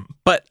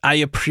 But I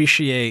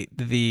appreciate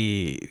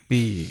the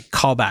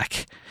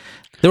callback.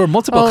 There were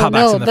multiple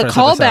callbacks in the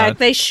first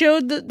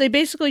episode. They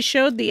basically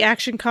showed the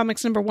Action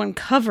Comics #1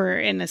 cover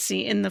in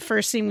the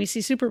first scene we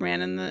see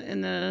Superman in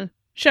the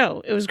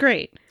show. It was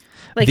great.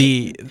 Like,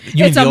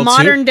 it's a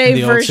modern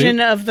day version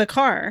of the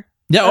car.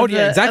 Yeah.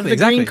 Exactly. Of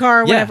the green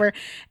car, or whatever.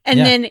 And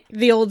then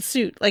the old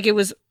suit. Like, it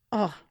was,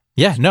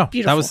 yeah, no,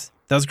 beautiful.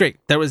 That was great.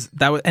 That was,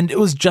 and it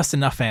was just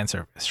enough fan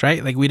service,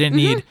 right? Like, we didn't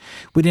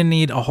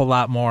need a whole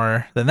lot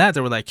more than that.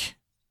 They were like,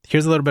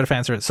 here's a little bit of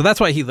fan service. So that's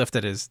why he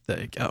lifted his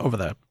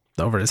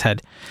over his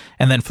head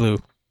and then flew.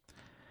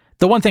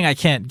 The one thing I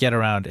can't get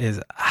around is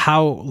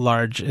how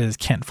large is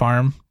Kent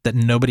Farm that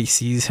nobody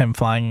sees him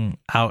flying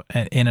out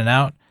and in and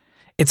out.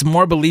 It's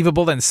more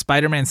believable than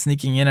Spider-Man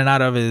sneaking in and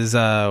out of his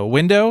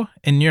window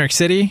in New York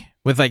City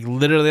with like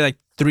literally like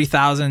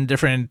 3,000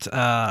 different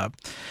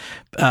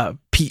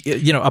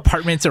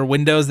apartments or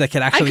windows that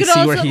could actually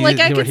see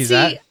where he's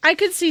at. I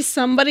could see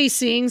somebody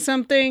seeing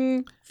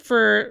something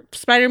for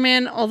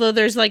Spider-Man, although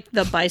there's like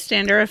the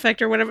bystander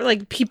effect or whatever.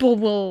 Like, people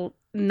will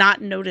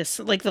not notice.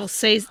 Like, they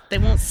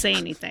won't say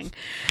anything.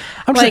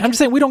 I'm just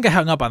saying we don't get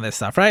hung up on this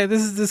stuff, right?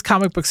 This is this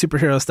comic book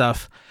superhero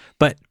stuff.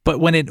 But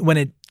when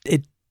it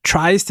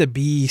tries to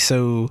be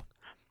so,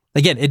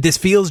 again, this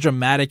feels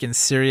dramatic and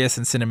serious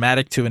and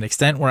cinematic to an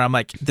extent where I'm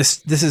like,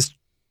 this is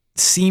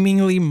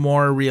seemingly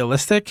more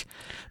realistic,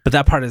 but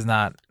that part is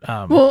not.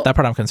 That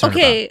part I'm concerned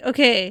about.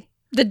 Okay.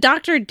 The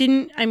doctor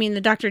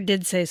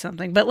did say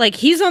something, but like,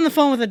 he's on the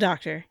phone with the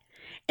doctor,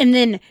 and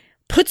then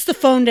puts the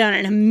phone down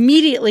and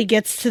immediately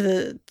gets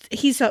to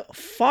he's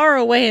far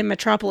away in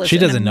Metropolis. She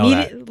doesn't know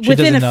that. She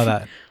doesn't know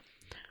that.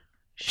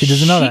 She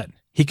doesn't know that.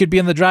 He could be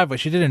in the driveway.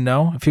 She didn't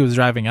know if he was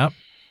driving up.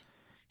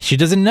 She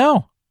doesn't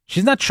know.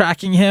 She's not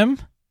tracking him.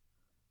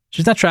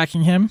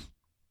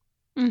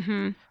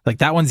 Mm-hmm. Like,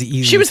 that one's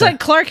easy. She was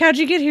like, Clark, how'd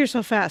you get here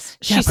so fast?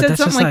 She said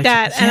something like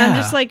that. And I'm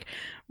just like,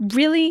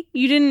 really?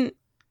 You didn't?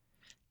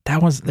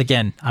 That one's,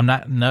 again,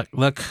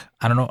 look,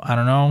 I don't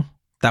know.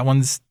 That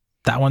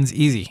one's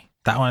easy.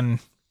 That one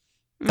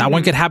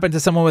could happen to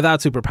someone without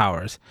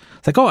superpowers.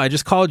 It's like, oh, I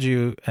just called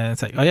you, and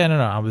it's like, oh yeah,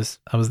 no, I was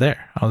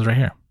there. I was right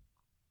here.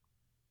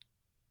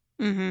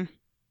 Mm-hmm.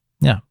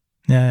 Yeah.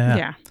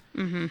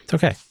 Mm-hmm. It's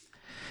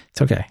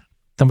okay.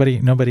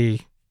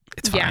 Nobody.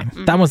 It's fine. Yeah.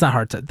 Mm-hmm. That one's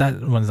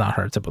not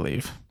hard to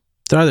believe.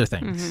 There are other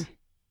things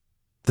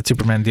that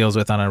Superman deals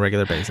with on a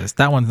regular basis.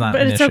 That one's not.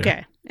 But it's issue.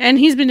 okay. And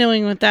he's been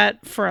dealing with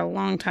that for a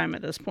long time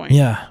at this point.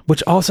 Yeah.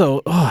 Which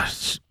also,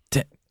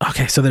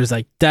 okay. So there's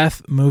like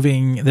death,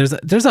 moving. There's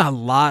a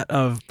lot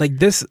of like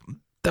this.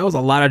 That was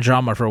a lot of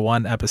drama for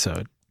one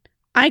episode.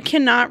 I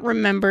cannot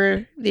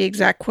remember the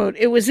exact quote.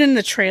 It was in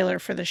the trailer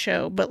for the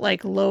show, but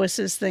like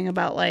Lois's thing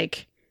about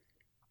like,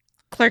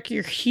 Clark,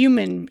 you're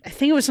human. I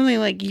think it was something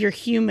like, you're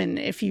human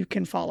if you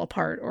can fall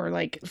apart, or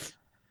like,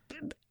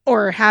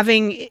 or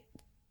having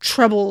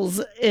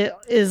troubles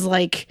is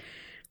like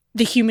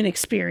the human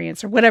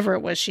experience, or whatever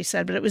it was she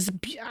said. But it was,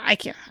 I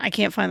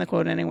can't find the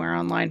quote anywhere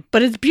online,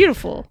 but it's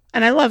beautiful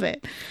and I love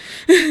it.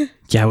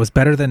 Yeah, it was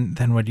better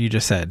than what you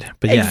just said.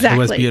 But yeah, exactly. It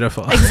was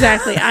beautiful.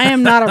 Exactly. I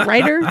am not a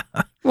writer.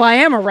 Well, I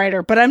am a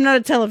writer, but I'm not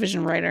a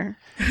television writer.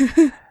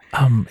 Yeah,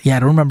 I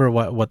don't remember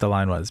what the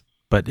line was,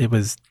 but it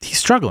was, he's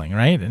struggling,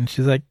 right? And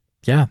she's like,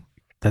 yeah,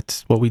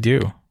 that's what we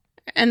do.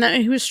 And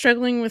that he was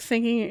struggling with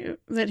thinking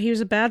that he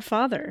was a bad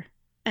father.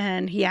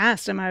 And he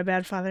asked, am I a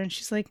bad father? And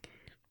she's like,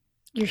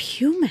 you're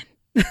human.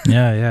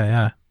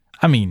 Yeah.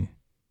 I mean,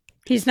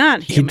 he's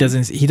not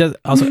human. He does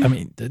also, I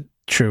mean,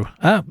 True.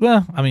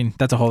 Well, I mean,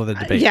 that's a whole other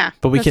debate. Yeah,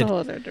 but that's a whole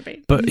other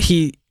debate. But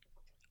is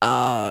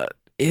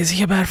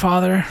he a bad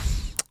father?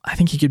 I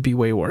think he could be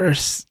way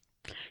worse.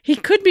 He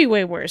could be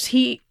way worse.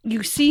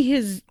 You see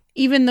his,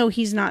 even though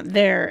he's not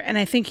there, and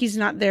I think he's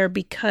not there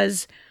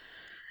because,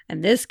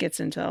 and this gets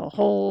into a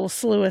whole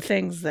slew of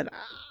things that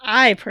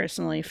I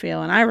personally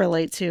feel and I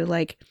relate to,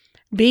 like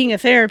being a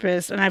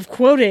therapist, and I've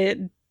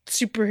quoted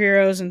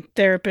superheroes and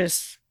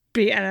therapists,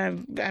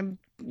 and I'm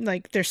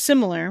like, they're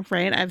similar,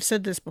 right? I've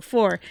said this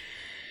before,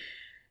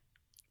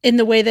 in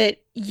the way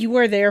that you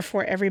are there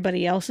for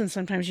everybody else, and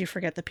sometimes you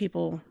forget the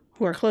people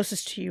who are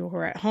closest to you, who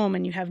are at home,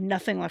 and you have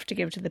nothing left to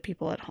give to the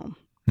people at home.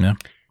 Yeah.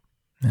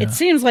 It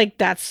seems like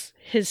that's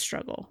his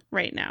struggle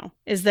right now,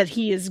 is that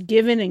he is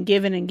given and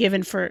given and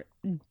given for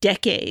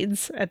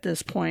decades at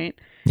this point.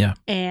 Yeah.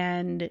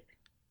 And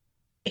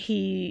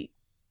he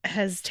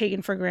has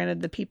taken for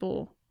granted the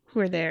people who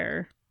are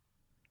there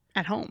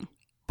at home.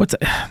 I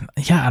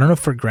don't know if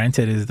for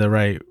granted is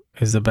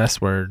the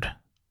best word,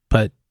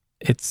 but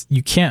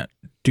you can't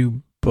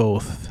do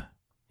both.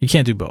 You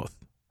can't do both,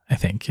 I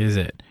think, is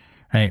it?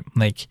 Right?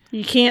 Like,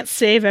 you can't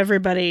save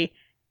everybody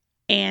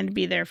and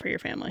be there for your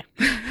family.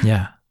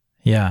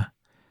 Yeah.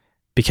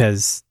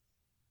 Because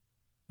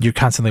you're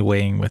constantly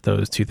weighing with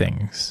those two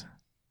things.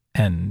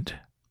 And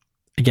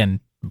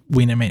again,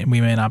 we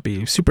may not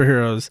be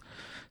superheroes.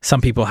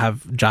 Some people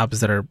have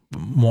jobs that are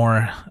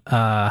more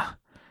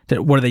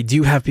where they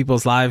do have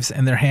people's lives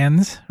in their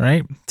hands,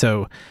 right?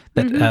 So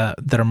that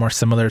that are more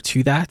similar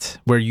to that,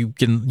 where you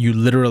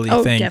literally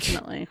think,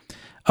 definitely.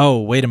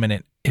 Oh, wait a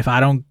minute. If I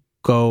don't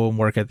go and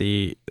work at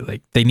they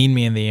need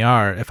me in the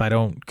ER. If I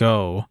don't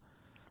go,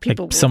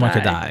 someone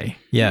could die.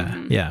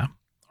 Yeah. Yeah.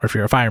 Or if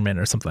you're a fireman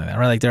or something like that,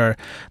 right? Like there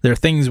are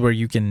things where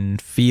you can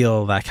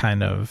feel that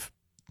kind of,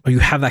 or you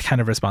have that kind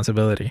of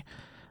responsibility.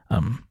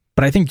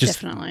 But I think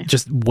just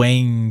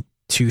weighing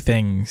two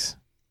things,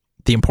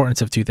 the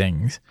importance of two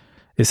things,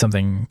 is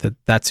something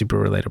that's super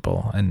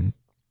relatable, and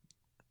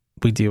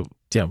we deal.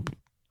 Yeah,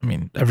 I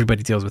mean,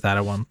 everybody deals with that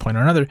at one point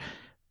or another.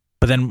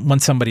 But then when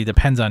somebody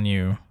depends on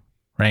you,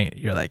 right?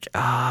 You're like,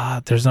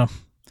 there's no.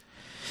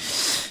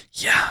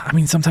 Yeah, I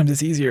mean, sometimes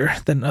it's easier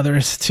than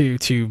others to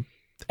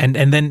and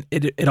then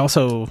it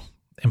also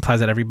implies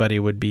that everybody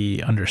would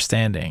be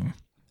understanding,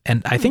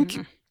 and I think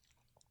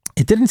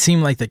it didn't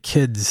seem like the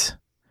kids.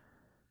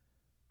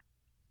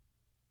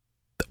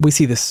 We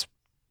see this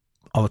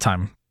all the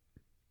time.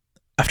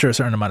 After a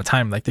certain amount of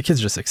time, like the kids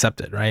just accept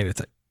it, right?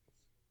 It's like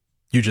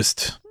you're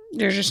just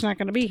not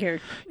going to be here.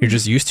 You're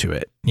just used to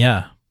it,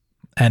 yeah.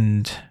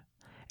 And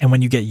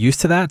when you get used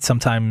to that,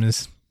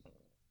 sometimes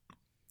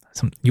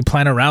you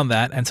plan around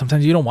that, and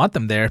sometimes you don't want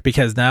them there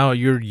because now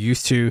you're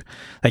used to,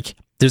 like,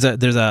 there's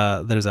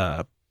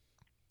a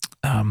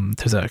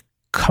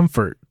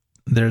comfort,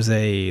 there's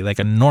a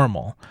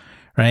normal,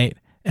 right?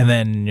 And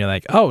then you're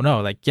like, oh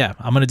no, like, yeah,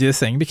 I'm gonna do this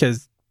thing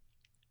because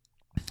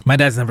my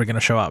dad's never gonna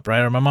show up,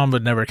 right? Or my mom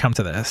would never come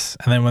to this.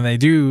 And then when they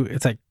do,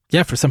 it's like,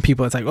 yeah, for some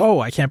people it's like,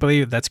 oh, I can't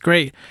believe it. That's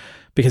great,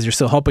 because you're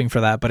still hoping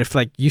for that. But if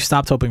like you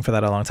stopped hoping for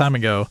that a long time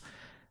ago,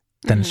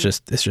 then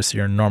it's just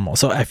your normal.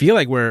 So I feel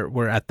like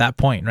we're at that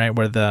point, right,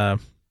 where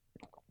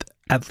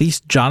at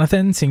least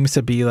Jonathan seems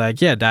to be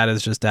like, yeah, dad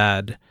is just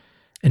dad,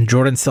 and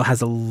Jordan still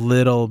has a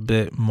little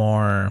bit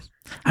more.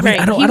 I mean,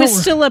 right. He was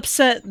still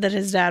upset that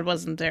his dad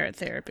wasn't there at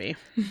therapy.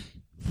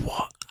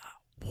 What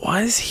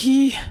was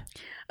he?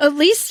 At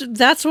least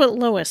that's what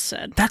Lois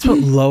said. That's what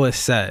Lois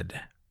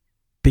said,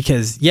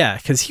 because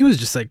he was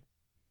just like.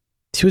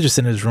 He was just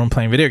in his room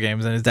playing video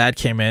games, and his dad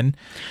came in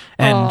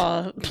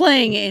and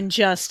playing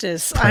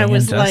Injustice. I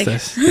was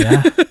Injustice.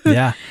 Like,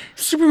 yeah.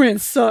 Superman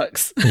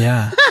sucks.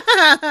 Yeah.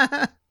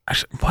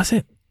 Actually, was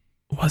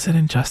it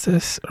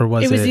Injustice, or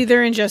was it? It was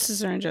either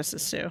Injustice or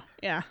Injustice 2.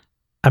 Yeah.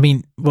 I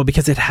mean, well,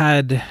 because it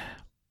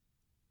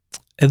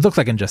looked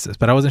like Injustice,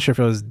 but I wasn't sure if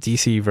it was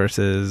DC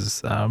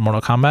versus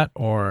Mortal Kombat,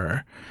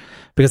 or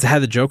because it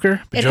had the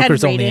Joker. But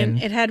Joker's only in.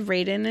 It had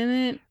Raiden in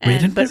it.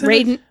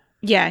 Raiden.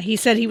 Yeah, he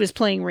said he was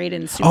playing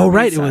Raiden. Oh,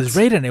 right. It was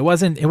Raiden. It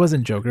wasn't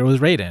Joker. It was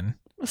Raiden.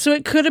 So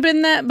it could have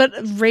been that, but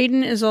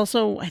Raiden is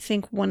also, I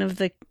think, one of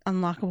the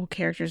unlockable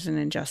characters in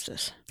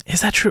Injustice. Is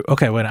that true?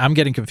 Okay, wait, I'm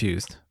getting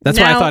confused. That's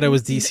why I thought it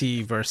was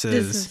DC versus...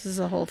 This is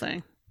a whole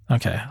thing.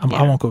 Okay, I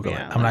won't Google it.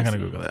 I'm not going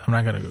to Google it. I'm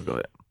not going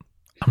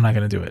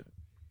to do it.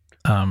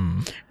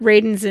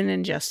 Raiden's in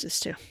Injustice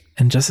 2.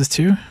 Injustice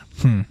 2?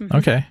 Mm-hmm.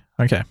 Okay.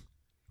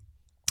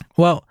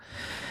 Well,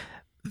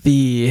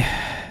 he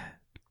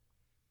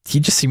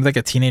just seemed like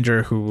a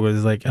teenager who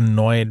was like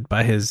annoyed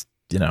by his,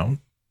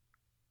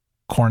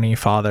 corny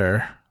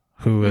father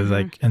who was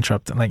like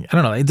interrupting. Like, I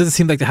don't know. It doesn't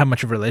seem like they have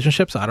much of a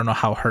relationship, so I don't know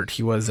how hurt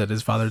he was that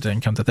his father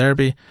didn't come to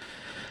therapy.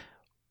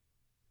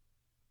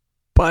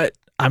 But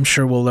I'm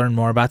sure we'll learn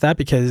more about that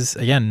because,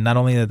 again, not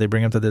only did they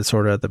bring up the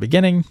disorder at the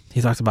beginning,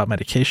 he talked about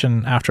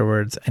medication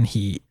afterwards, and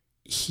he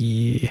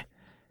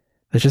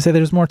let's just say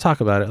there's more talk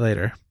about it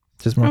later.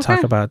 There's more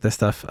talk about this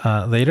stuff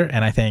later,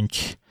 and I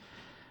think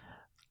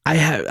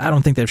I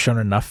don't think they've shown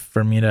enough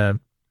for me to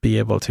be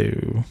able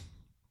to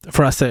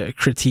for us to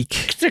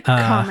critique. To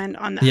comment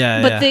on that.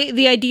 Yeah, but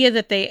the idea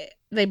that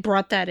they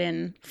brought that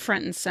in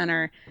front and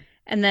center,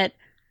 and that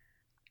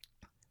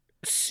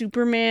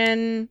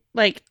Superman,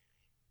 like,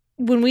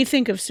 when we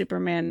think of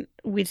Superman,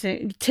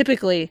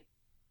 typically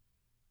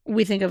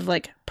we think of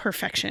like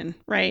perfection,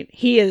 right?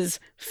 He is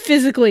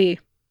physically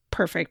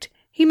perfect.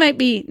 He might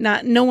be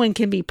not, no one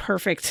can be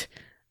perfect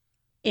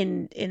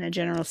in a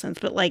general sense,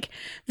 but like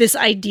this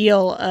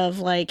ideal of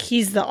like,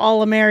 he's the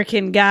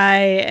all-American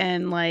guy,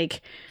 and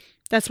like,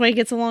 that's why he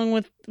gets along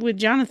with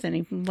Jonathan.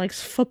 He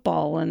likes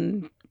football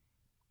and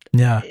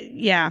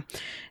yeah.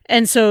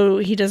 And so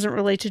he doesn't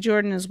relate to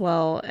Jordan as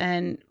well.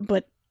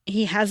 But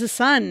he has a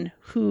son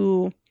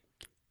who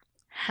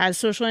has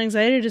social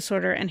anxiety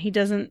disorder, and he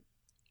doesn't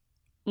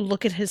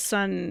look at his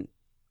son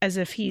as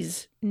if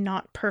he's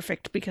not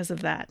perfect because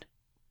of that.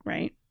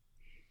 Right?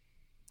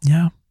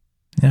 Yeah.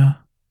 Yeah.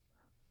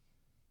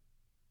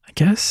 I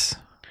guess.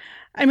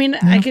 I mean,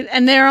 I could,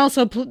 and they're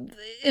also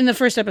in the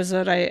first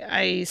episode.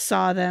 I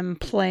saw them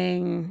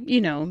playing, you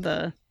know,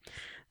 the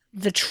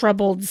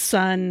troubled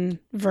son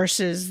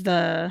versus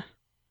the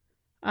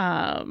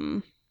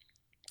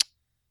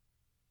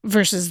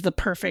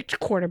perfect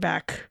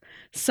quarterback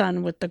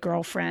son with the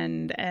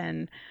girlfriend,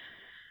 and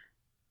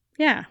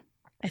yeah,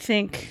 I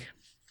think,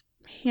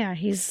 yeah,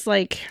 he's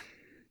like,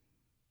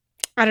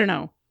 I don't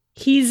know,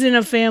 he's in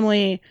a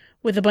family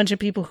with a bunch of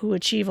people who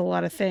achieve a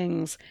lot of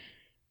things.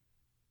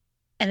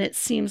 And it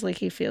seems like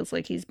he feels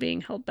like he's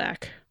being held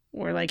back,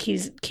 or like he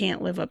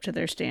can't live up to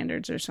their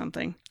standards or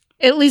something.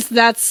 At least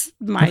that's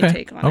my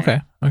take on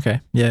it.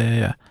 Okay.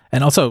 Yeah.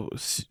 And also,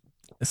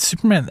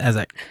 Superman as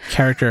a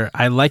character,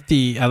 I like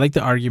the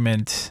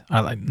argument.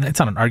 It's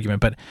not an argument,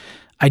 but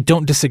I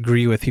don't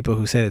disagree with people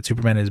who say that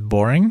Superman is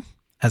boring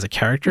as a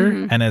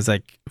character and as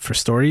like for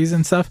stories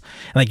and stuff.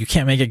 And like, you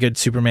can't make a good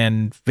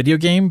Superman video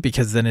game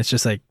because then it's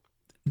just like,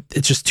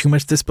 it's just too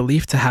much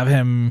disbelief to have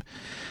him.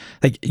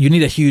 Like, you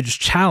need a huge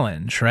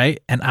challenge,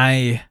 right? And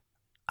I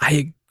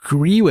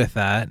agree with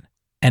that,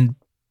 and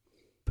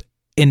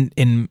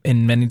in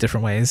many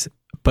different ways.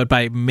 But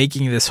by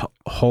making this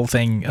whole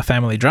thing a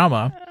family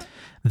drama,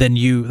 then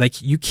you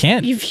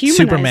can't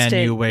Superman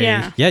your way.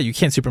 Yeah, you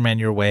can't Superman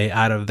your way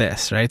out of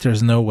this, right?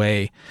 There's no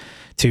way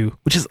to,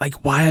 which is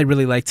like why I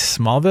really liked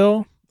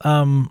Smallville.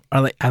 I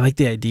like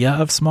the idea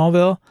of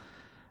Smallville,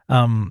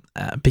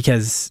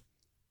 because.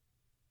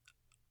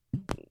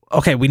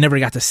 Okay, we never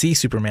got to see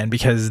Superman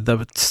because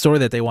the story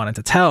that they wanted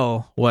to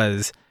tell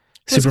was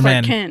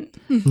Superman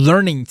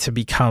learning to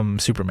become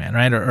Superman,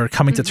 right? Or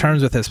coming to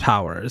terms with his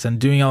powers and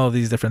doing all of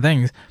these different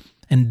things.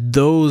 And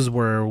those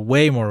were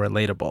way more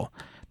relatable.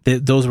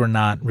 Those were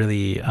not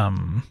really,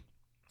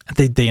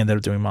 they ended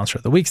up doing Monster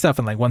of the Week stuff.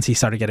 And like, once he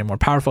started getting more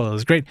powerful, it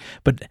was great.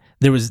 But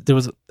there was,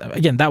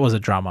 again, that was a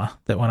drama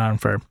that went on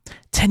for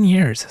 10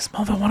 years.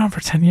 Smallville went on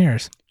for 10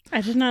 years. I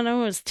did not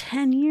know it was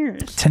 10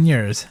 years. 10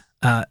 years.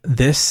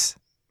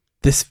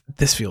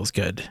 This feels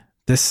good.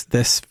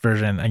 This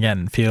version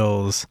again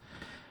feels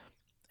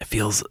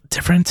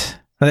different.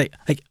 Like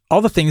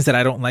all the things that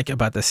I don't like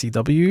about the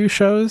CW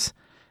shows.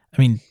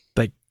 I mean,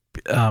 like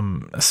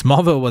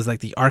Smallville was like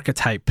the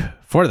archetype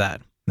for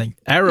that. Like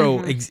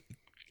Arrow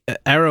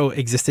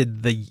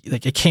existed.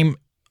 It came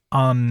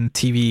on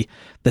TV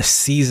the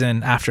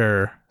season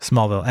after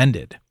Smallville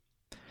ended.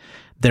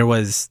 There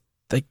was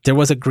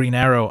a Green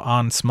Arrow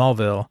on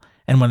Smallville.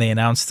 And when they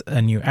announced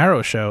a new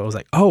Arrow show, I was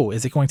like, "Oh,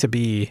 is it going to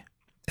be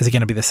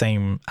the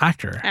same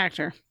actor?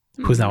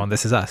 Who's now on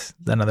This Is Us?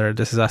 Another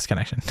This Is Us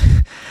connection.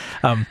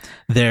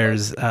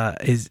 Is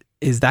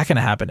that going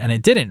to happen?" And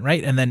it didn't,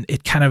 right? And then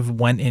it kind of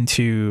went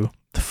into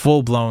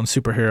full blown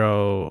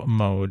superhero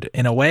mode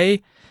in a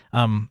way.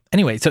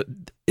 Anyway, so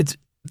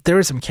there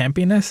is some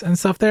campiness and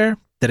stuff there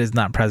that is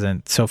not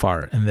present so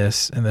far in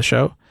the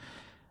show.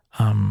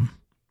 I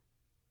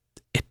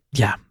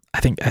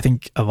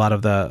think a lot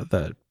of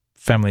the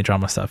family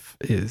drama stuff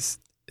is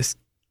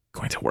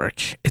going to work.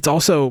 It's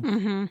also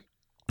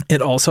it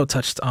also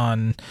touched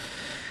on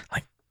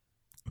like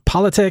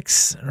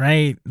politics,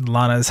 right?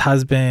 Lana's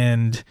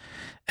husband,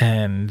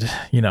 and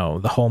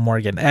the whole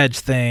Morgan Edge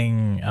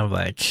thing of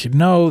like,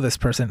 no, this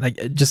person,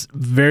 like, just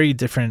very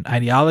different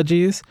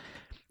ideologies.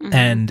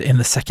 And in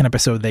the second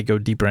episode, they go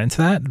deeper into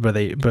that,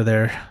 where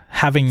they're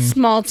having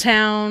small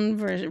town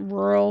versus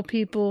rural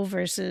people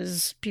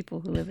versus people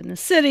who live in the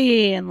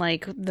city, and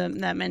like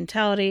that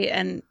mentality,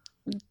 and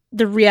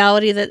the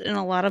reality that in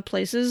a lot of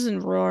places in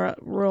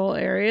rural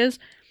areas,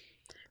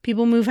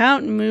 people move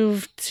out and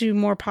move to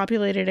more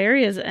populated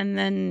areas, and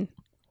then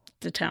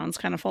the towns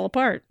kind of fall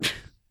apart.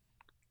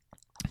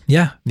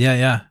 Yeah.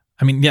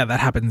 I mean, yeah,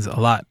 that happens a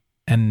lot.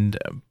 And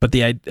but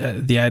the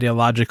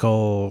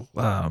ideological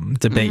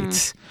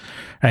debates,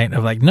 right?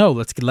 Of like, no,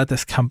 let's let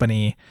this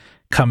company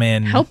come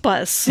in, help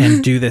us,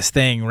 and do this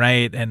thing,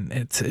 right? And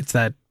it's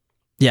that,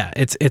 yeah,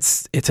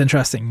 it's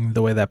interesting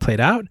the way that played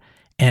out,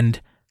 and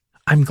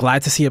I'm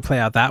glad to see it play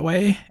out that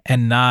way,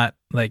 and not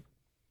like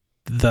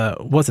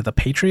the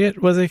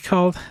Patriot, was it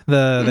called?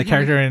 The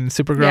character in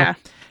Supergirl? Yeah.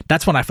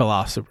 That's when I fell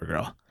off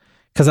Supergirl,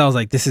 because I was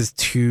like, this is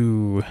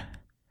too,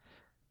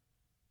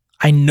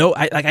 I know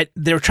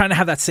they were trying to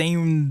have that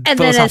same And then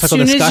philosophical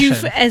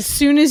discussion. as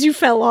soon as you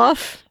fell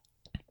off,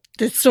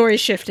 the story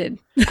shifted.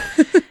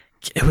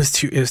 It was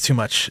too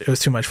much. It was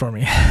too much for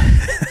me.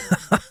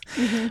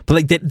 Mm-hmm. But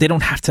like they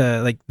don't have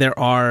to, like, there's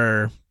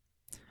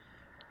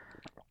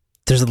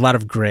a lot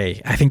of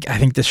gray. I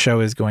think this show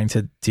is going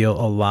to deal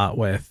a lot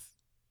with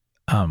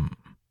I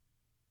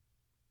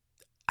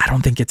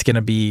don't think it's going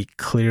to be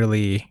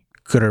clearly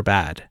good or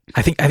bad.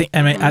 I think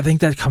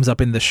that comes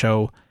up in the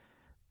show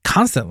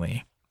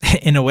constantly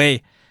in a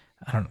way.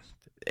 I don't know.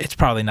 It's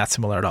probably not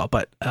similar at all,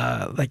 but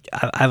like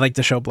I like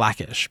the show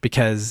Blackish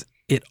because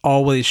it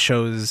always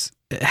shows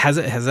it has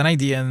an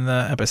idea in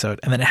the episode,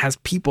 and then it has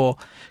people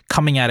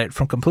coming at it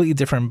from completely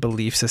different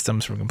belief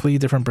systems, from completely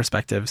different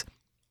perspectives,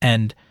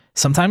 and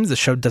sometimes the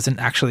show doesn't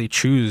actually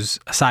choose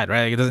a side,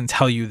 right? Like, it doesn't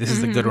tell you this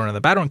is the good one or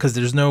the bad one because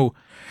there's no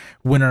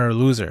winner or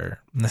loser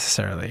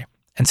necessarily.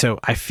 And so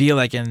I feel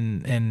like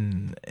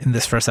in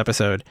this first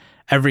episode,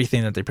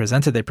 everything that they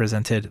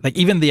presented, like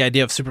even the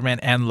idea of Superman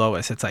and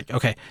Lois, it's like,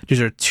 okay,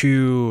 these are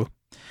two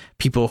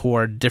people who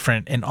are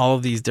different in all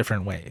of these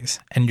different ways,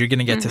 and you're going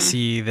to get to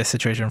see this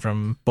situation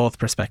from both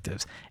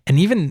perspectives. And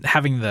even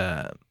having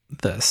the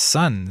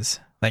sons,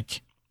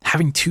 like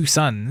having two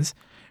sons,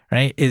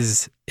 right,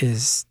 is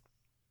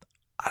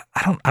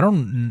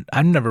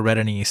I've never read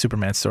any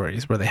Superman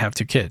stories where they have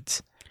two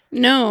kids.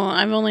 No,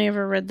 I've only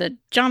ever read that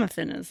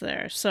Jonathan is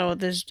there. So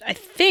I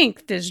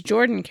think this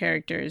Jordan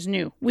character is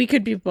new. We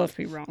could both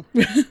be wrong.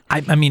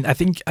 I mean, I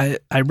think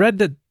I read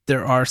that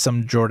there are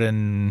some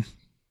Jordan.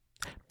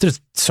 There's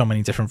so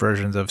many different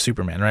versions of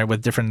Superman, right,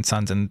 with different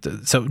sons, and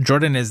so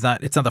Jordan is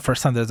not. It's not the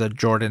first time there's a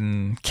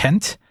Jordan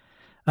Kent,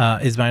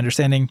 is my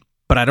understanding.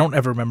 But I don't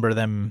ever remember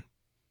them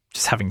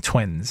just having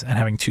twins and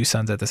having two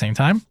sons at the same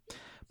time.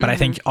 But I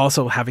think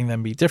also having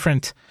them be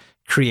different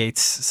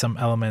creates some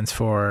elements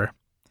for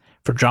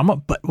drama.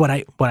 But what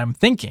I'm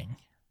thinking,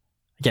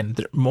 again,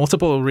 there are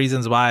multiple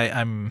reasons why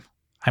I'm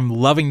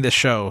loving this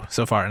show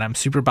so far, and I'm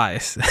super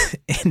biased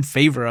in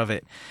favor of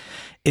it,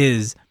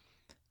 is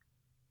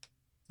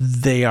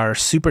they are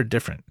super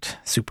different.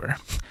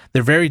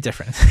 They're very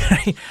different.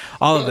 Right?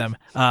 All of them.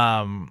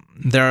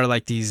 There are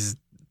like these,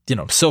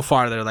 so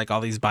far they're like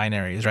all these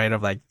binaries, right?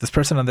 Of like this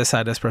person on this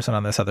side, this person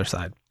on this other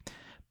side.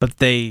 But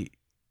they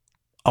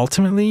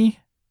ultimately,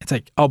 it's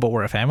like, oh, but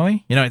we're a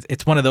family.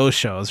 It's one of those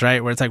shows,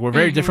 right? Where it's like, we're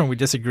very different, we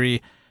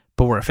disagree,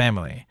 but we're a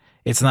family.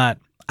 It's not,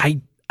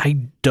 I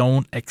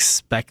don't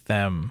expect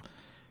them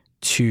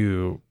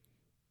to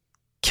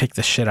kick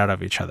the shit out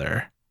of each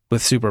other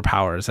with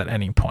superpowers at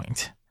any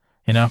point.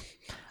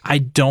 I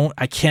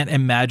can't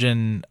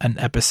imagine an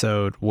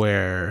episode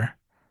where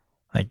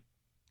like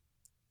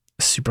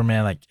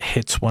Superman like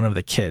hits one of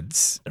the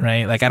kids,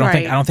 right? Like I don't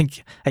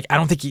think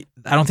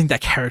that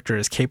character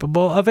is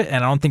capable of it,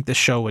 and I don't think the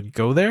show would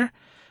go there.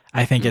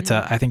 I think it's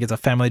a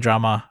family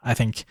drama. I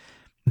think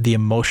the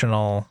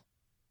emotional,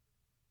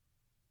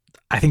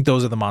 I think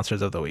those are the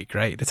monsters of the week,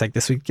 right? It's like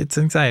this week it's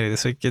anxiety,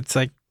 this week it's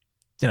like,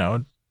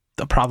 the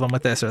problem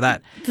with this or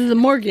that. The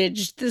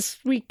mortgage, this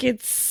week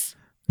it's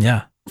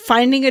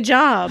finding a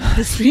job.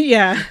 This week,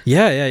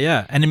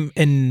 yeah. And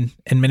in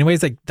many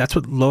ways, like that's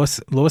what Lois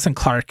and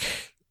Clark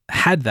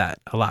had that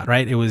a lot,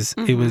 right? It was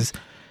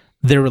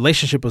their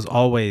relationship was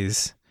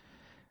always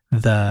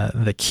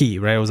the key,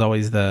 right? It was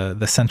always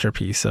the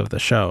centerpiece of the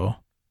show,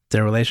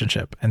 their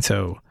relationship. And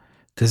so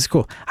this is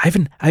cool. I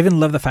even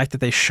love the fact that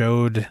they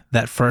showed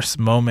that first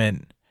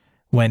moment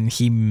when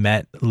he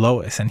met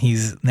Lois and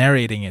he's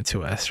narrating it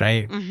to us,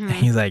 right? And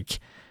he's like,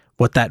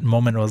 what that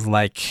moment was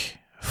like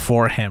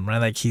for him, right?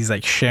 Like he's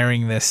like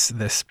sharing this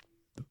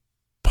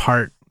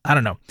part. I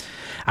don't know.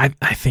 I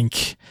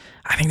think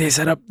they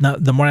set up,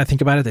 the more I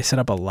think about it, they set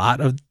up a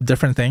lot of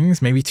different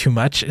things, maybe too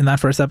much in that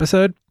first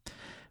episode,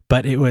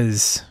 but I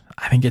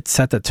think it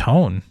set the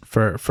tone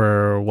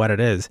for what it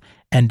is.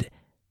 And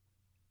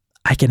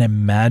I can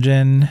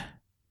imagine, I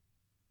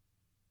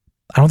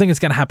don't think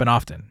it's going to happen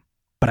often,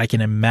 but I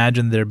can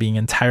imagine there being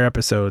entire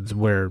episodes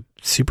where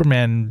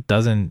Superman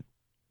doesn't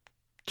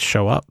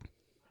show up.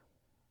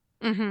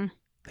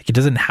 Like it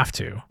doesn't have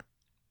to.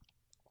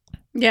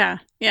 Yeah.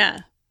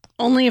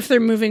 Only if they're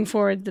moving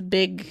forward the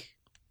big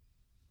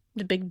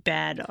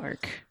bad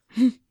arc.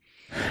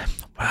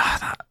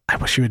 I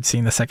wish you had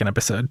seen the second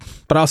episode,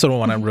 but I also don't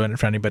want to ruin it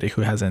for anybody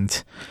who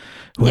hasn't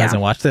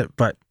watched it.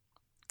 But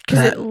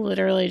because it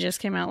literally just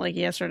came out like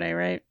yesterday,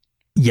 right?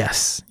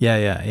 Yes.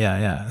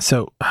 Yeah.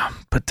 So,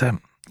 but I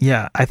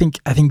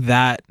think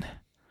that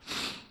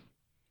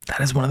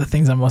is one of the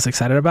things I'm most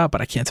excited about,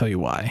 but I can't tell you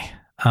why.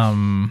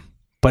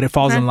 But it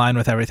falls in line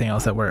with everything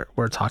else that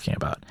we're talking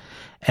about,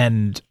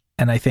 and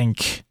I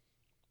think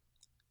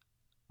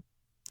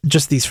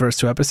just these first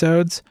two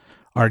episodes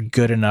are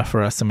good enough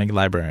for us to make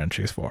library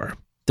entries for.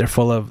 They're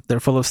full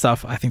of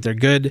stuff. I think they're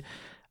good.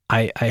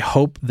 I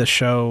hope the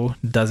show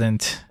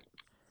doesn't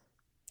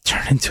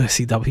turn into a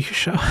CW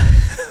show.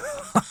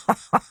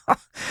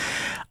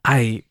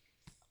 I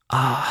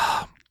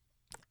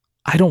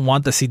don't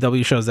want the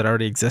CW shows that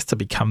already exist to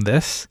become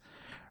this,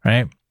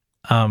 right?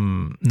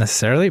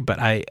 necessarily, but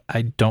I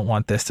don't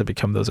want this to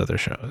become those other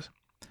shows.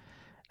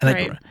 And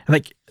Right.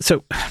 like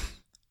so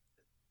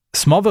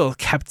Smallville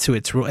kept to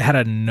its rule. It had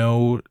a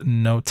no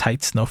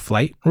tights, no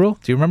flight rule.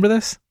 Do you remember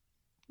this?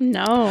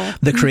 No.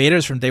 The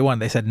creators from day one,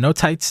 they said no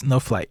tights, no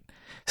flight.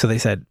 So they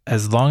said,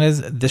 as long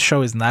as this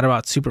show is not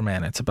about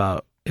Superman, it's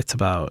about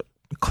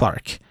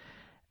Clark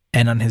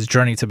and on his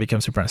journey to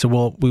become Superman.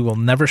 So we will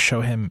never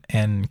show him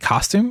in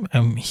costume,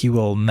 and he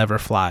will never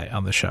fly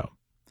on the show.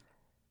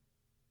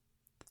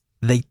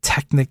 They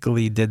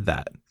technically did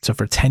that. So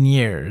for 10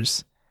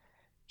 years,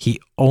 he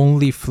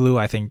only flew,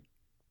 I think,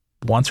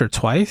 once or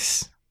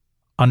twice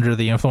under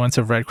the influence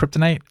of red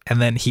kryptonite,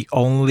 and then he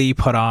only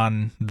put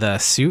on the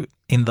suit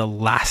in the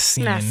last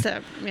scene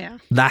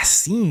last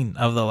scene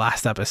of the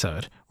last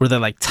episode, where they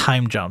like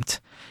time jumped,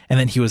 and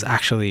then he was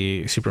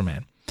actually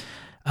Superman.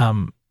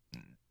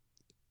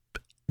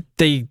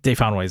 They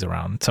found ways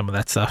around some of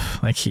that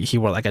stuff. Like he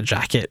wore like a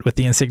jacket with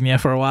the insignia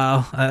for a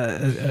while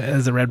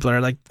as a red blur.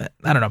 Like,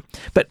 I don't know,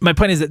 but my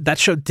point is that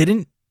show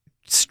didn't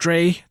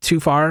stray too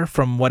far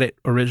from what it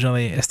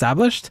originally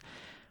established.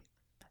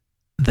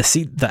 The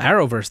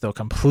Arrowverse though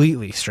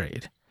completely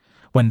strayed.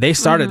 When they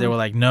started, they were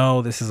like,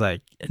 no, this is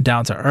like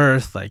down to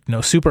earth, like no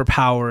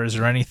superpowers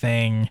or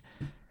anything.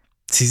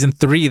 Season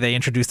 3, they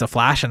introduced the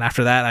Flash, and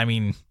after that, I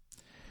mean,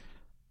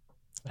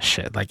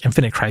 shit, like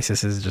Infinite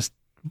Crisis is just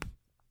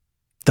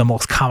the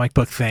most comic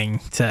book thing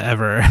to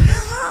ever.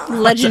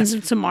 Legends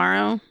of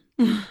Tomorrow.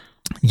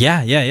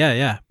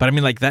 Yeah. But I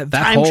mean, like that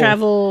time whole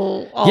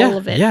travel, all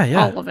of it.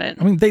 All of it.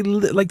 I mean, they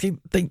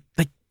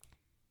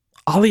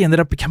Ollie ended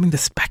up becoming the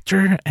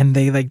Spectre, and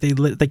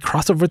they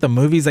crossed over with the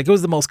movies. Like, it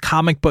was the most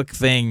comic book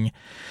thing.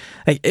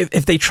 Like,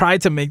 if they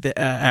tried to make the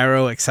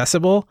Arrow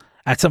accessible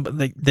at some,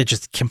 they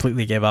just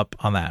completely gave up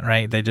on that,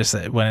 right? They just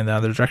went in the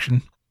other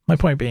direction. My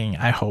point being,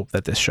 I hope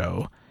that this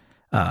show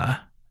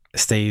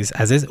stays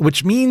as is,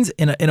 which means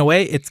in a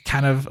way it's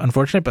kind of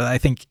unfortunate, but I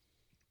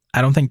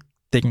don't think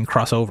they can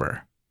cross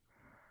over.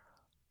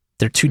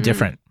 They're too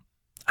different.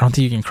 I don't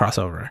think you can cross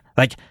over.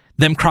 Like,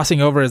 them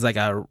crossing over is like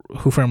a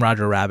Who Framed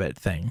Roger Rabbit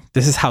thing.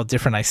 This is how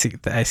different I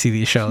see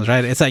these shows,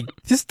 right? It's like,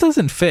 this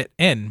doesn't fit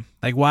in.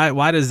 Like,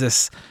 why does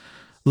this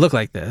look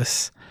like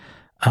this?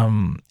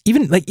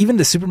 Even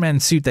the Superman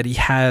suit that he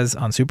has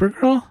on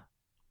Supergirl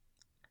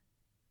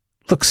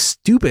looks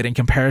stupid in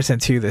comparison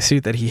to the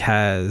suit that he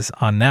has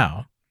on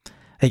now.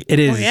 Like, it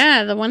is. Oh,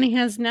 yeah, the one he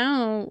has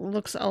now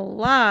looks a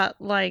lot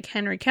like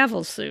Henry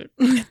Cavill's suit.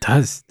 It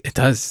does.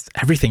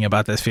 Everything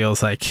about this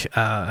feels like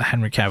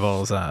Henry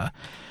Cavill's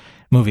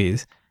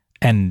movies.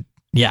 And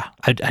yeah,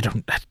 I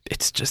don't.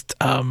 It's just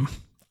I'm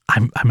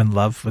in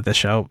love with the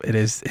show. It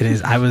is.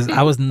 I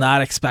was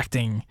not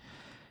expecting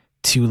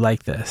to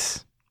like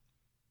this.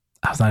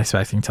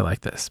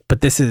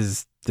 But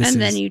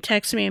then you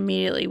text me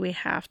immediately. You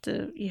have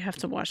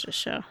to watch this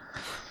show.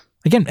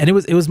 Again, and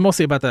it was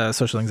mostly about the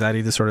social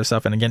anxiety disorder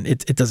stuff. And again,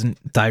 it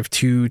doesn't dive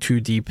too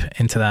deep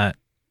into that.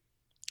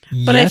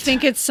 But I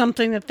think it's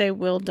something that they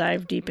will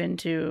dive deep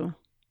into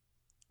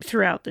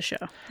throughout the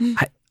show.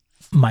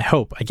 My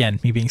hope, again,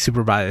 me being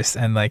super biased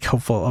and like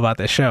hopeful about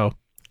this show,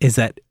 is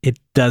that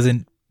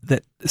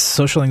that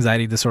social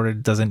anxiety disorder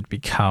doesn't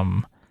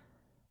become.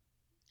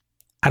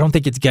 I don't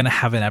think it's gonna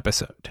have an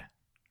episode.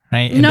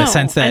 Right? In the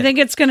sense that I think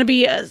it's going to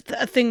be a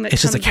thing that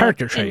it's just a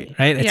character trait,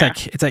 right?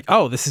 It's like,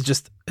 oh, this is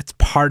just, it's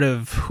part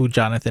of who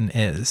Jonathan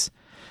is.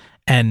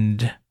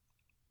 And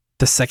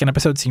the second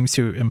episode seems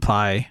to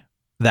imply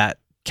that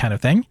kind of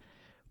thing,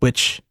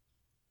 which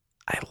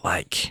I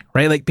like,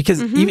 right? Like,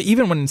 because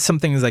even when some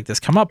things like this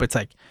come up, it's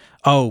like,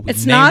 oh,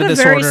 it's not a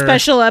very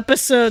special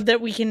episode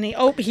that we can,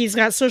 he's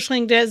got social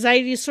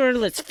anxiety disorder,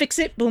 let's fix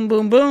it, boom,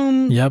 boom,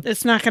 boom. Yep.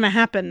 It's not going to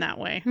happen that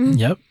way.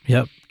 Yep.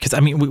 Because,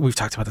 I mean, we've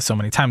talked about this so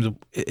many times.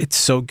 It's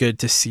so good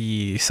to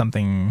see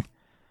something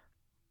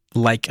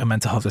like a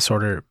mental health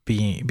disorder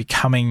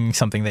becoming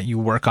something that you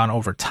work on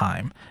over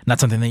time, not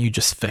something that you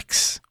just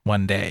fix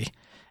one day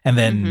and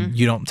then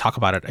you don't talk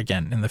about it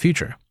again in the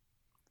future.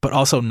 But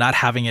also not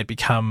having it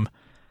become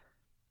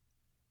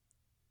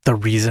the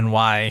reason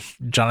why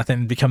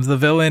Jonathan becomes the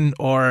villain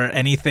or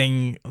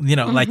anything,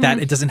 like that.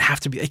 It doesn't have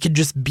to be. It could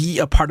just be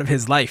a part of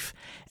his life,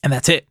 and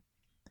that's it.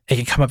 It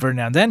can come up every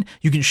now and then.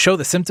 You can show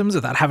the symptoms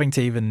without having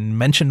to even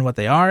mention what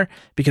they are,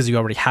 because you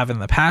already have in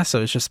the past.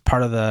 So it's just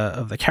part of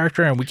the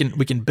character, and we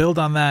can build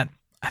on that.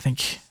 I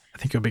think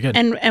it'll be good.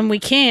 And we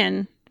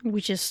can.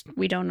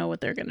 We don't know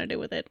what they're gonna do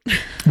with it.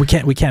 We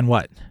can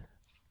what?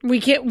 We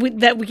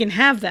can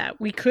have that.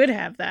 We could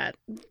have that.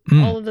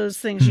 All of those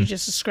things you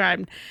just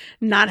described,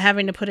 not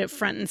having to put it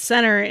front and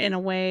center in a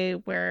way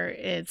where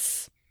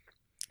it's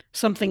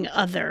something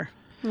other,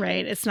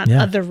 right? It's not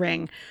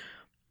othering.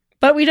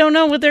 But we don't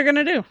know what they're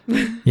going to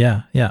do.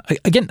 Yeah.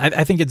 Again,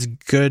 I think it's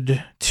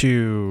good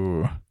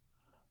to...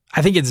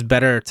 I think it's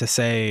better to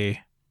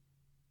say,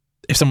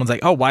 if someone's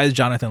like, oh, why is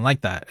Jonathan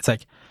like that? It's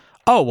like,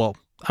 oh, well,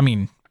 I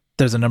mean,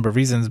 there's a number of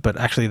reasons, but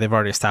actually they've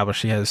already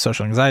established he has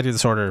social anxiety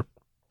disorder.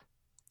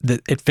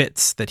 that it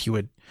fits that he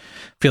would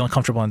feel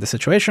uncomfortable in this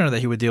situation, or that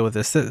he would deal with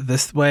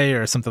this way,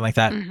 or something like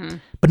that.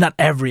 But not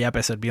every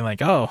episode being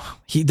like, oh,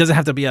 he doesn't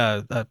have to be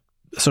a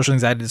social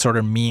anxiety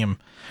disorder meme,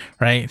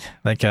 right?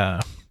 Like,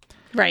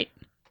 right.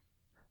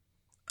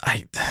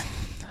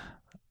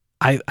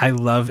 I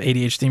love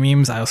ADHD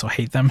memes. I also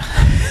hate them,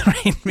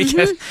 right?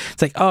 Because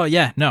it's like, oh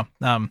yeah, no.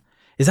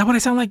 Is that what I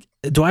sound like?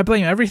 Do I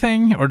blame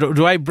everything, or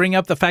do I bring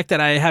up the fact that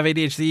I have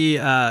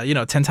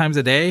ADHD, 10 times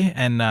a day,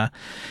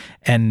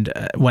 and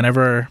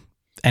whenever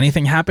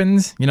anything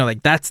happens,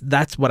 like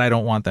that's what I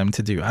don't want them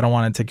to do. I don't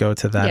want it to go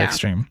to that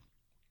extreme.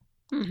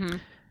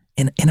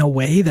 In a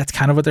way, that's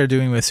kind of what they're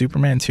doing with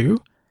Superman too.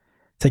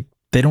 It's like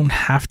they don't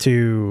have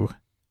to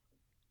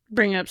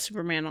bring up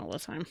Superman all the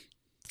time.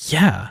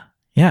 Yeah.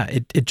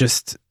 It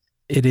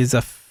is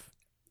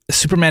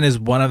Superman is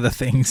one of the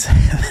things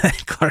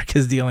that Clark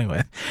is dealing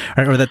with,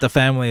 or that the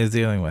family is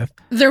dealing with.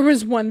 There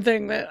was one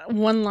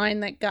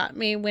line that got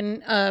me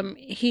when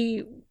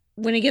he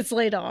gets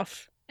laid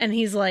off, and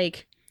he's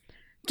like,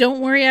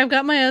 "Don't worry, I've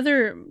got my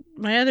other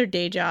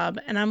day job,"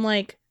 and I'm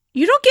like,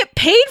 "You don't get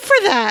paid for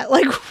that.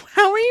 Like,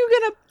 how are you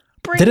gonna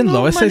bring?" Didn't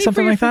Lois say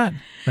something like that?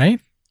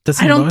 Right?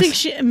 I don't think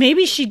she.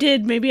 Maybe she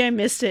did. Maybe I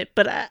missed it.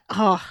 But I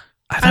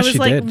was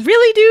like, did.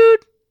 Really,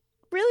 dude?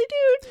 Really,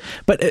 dude?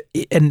 But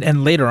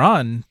and later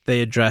on, they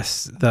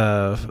address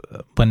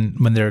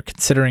when they're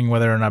considering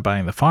whether or not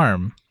buying the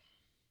farm.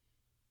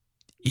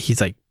 He's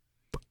like,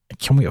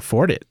 "Can we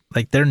afford it?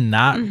 Like, they're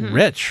not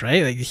rich,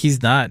 right? Like,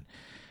 he's not."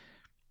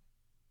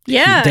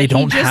 Yeah, they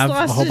don't he just have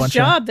lost a whole his bunch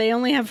job. They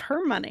only have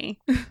her money.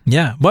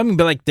 Yeah, well, I mean,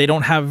 but like they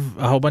don't have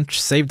a whole bunch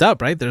saved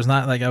up, right? There's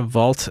not like a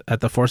vault at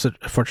the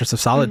Fortress of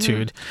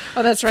Solitude.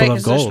 Oh, that's right,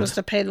 because they're supposed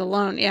to pay the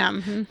loan. Yeah,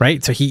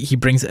 right. So he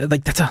brings,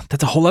 like, that's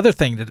a whole other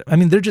thing. I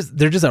mean, they're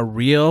just a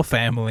real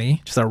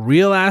family, just a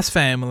real ass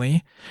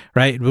family,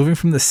 right? Moving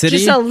from the city,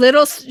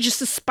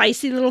 just a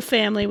spicy little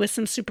family with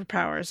some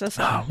superpowers. That's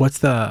all. What's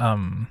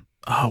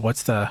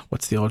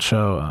the old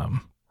show?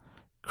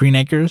 Green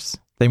Acres.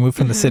 They moved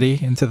from the city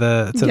into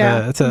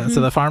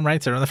the farm,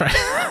 right? So on the farm.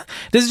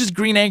 This is just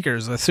Green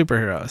Acres with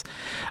superheroes,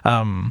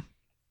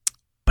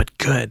 but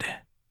good.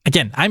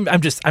 Again, I'm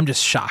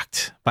just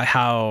shocked by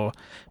how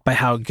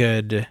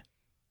good.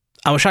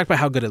 I was shocked by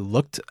how good it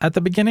looked at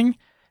the beginning.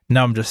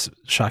 Now I'm just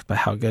shocked by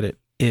how good it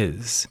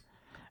is,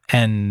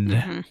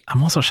 and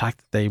I'm also shocked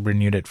that they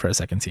renewed it for a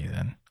second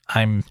season.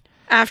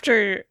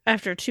 After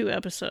 2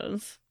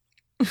 episodes.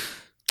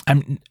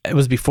 It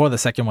was before the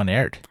second one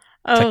aired.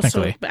 Oh,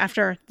 so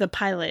after the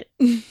pilot.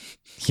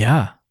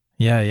 Yeah.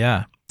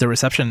 The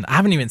reception, I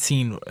haven't even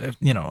seen,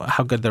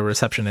 how good the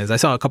reception is. I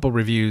saw a couple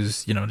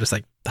reviews, just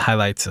like the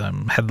highlights,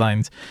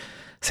 headlines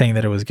saying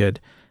that it was good.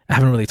 I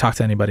haven't really talked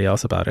to anybody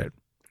else about it.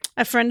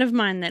 A friend of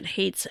mine that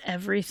hates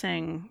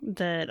everything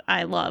that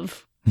I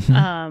love,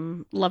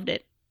 loved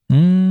it.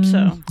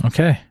 So.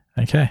 Okay.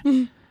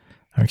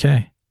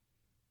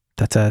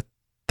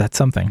 That's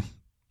something.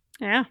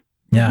 Yeah.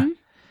 Yeah.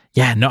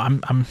 Yeah. No,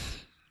 I'm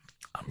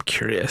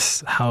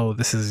curious how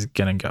this is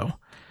gonna go.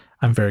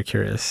 I'm very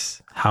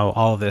curious how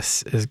all of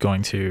this is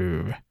going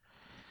to.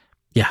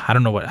 Yeah, I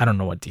don't know what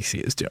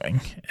DC is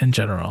doing in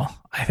general.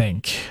 I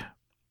think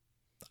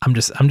I'm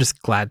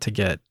just glad to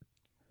get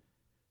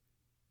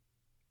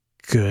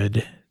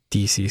good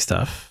DC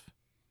stuff.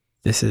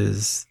 This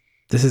is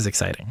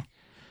exciting,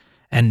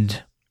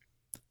 and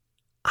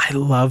I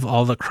love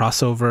all the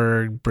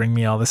crossover. Bring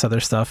me all this other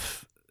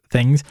stuff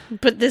things.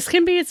 But this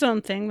can be its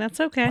own thing. That's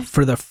okay.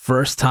 For the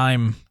first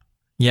time.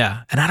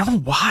 Yeah, and I don't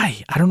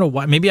know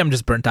why. Maybe I'm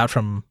just burnt out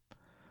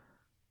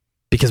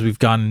because we've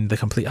gone the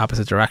complete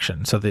opposite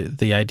direction. So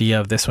the idea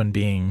of this one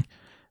being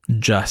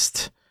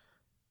just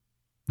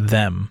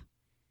them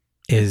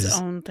is its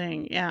own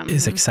thing. Yeah,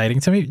 is exciting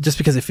to me, just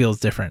because it feels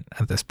different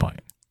at this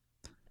point.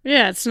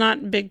 Yeah, it's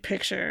not big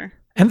picture,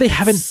 and they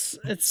haven't.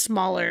 It's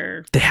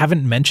smaller. They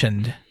haven't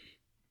mentioned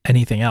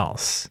anything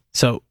else,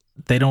 so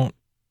they don't.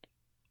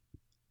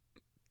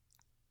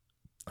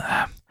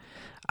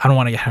 I don't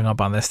want to get hung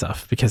up on this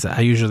stuff because I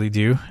usually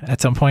do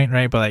at some point,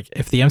 right? But like,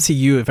 if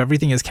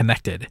everything is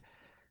connected,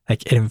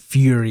 like, it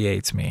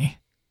infuriates me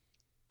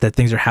that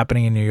things are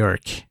happening in New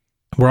York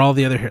where all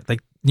the other,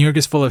 like, New York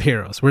is full of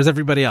heroes. Where's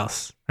everybody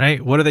else,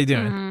 right? What are they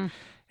doing?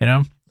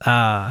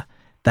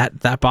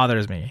 That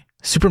bothers me.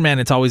 Superman,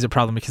 it's always a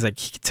problem because, like,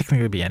 he could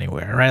technically be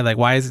anywhere, right? Like,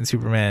 why isn't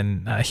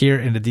Superman here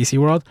in the DC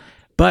world?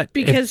 But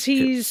because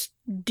he's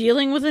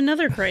dealing with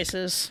another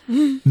crisis.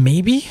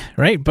 Maybe,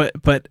 right?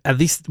 But at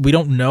least we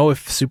don't know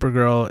if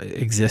Supergirl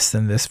exists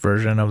in this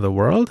version of the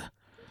world.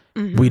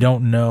 We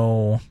don't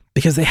know,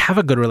 because they have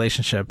a good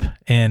relationship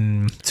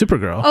in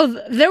Supergirl. Oh,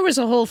 there was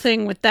a whole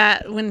thing with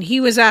that when he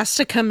was asked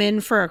to come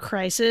in for a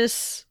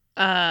crisis.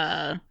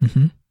 I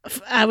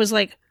was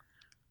like,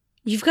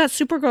 you've got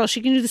Supergirl.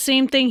 She can do the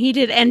same thing he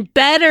did and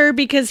better,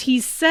 because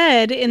he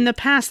said in the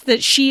past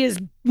that she is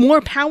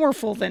more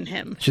powerful than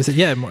him. She said,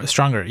 yeah, more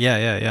stronger.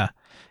 Yeah.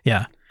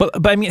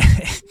 But I mean,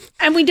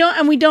 and we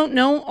don't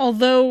know,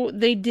 although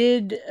they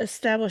did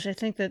establish, I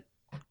think, that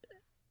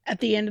at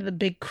the end of the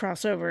big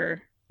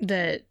crossover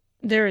that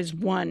there is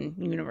one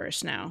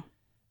universe now.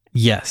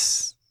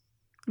 Yes.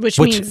 Which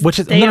means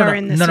they are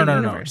in the same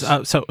universe.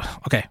 So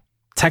okay,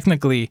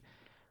 technically,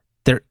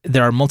 there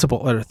are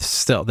multiple Earths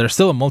still. There's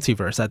still a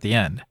multiverse at the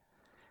end,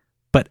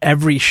 but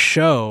every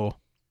show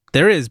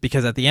there is,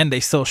 because at the end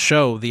they still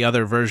show the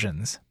other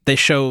versions. They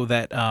show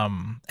that,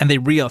 and they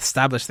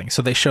reestablish things.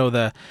 So they show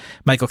the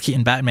Michael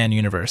Keaton Batman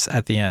universe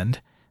at the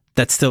end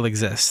that still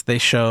exists. They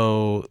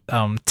show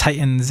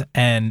Titans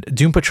and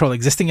Doom Patrol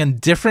existing in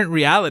different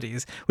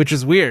realities, which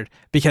is weird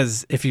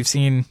because have you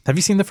seen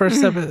the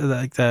first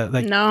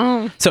episode?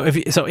 No.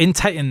 So in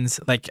Titans,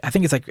 like I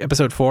think it's like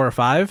episode 4 or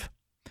 5,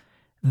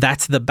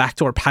 that's the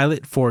backdoor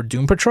pilot for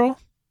Doom Patrol.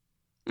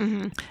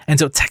 Mm-hmm. And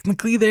so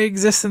technically they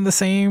exist in the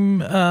same.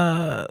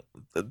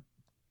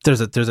 There's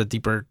a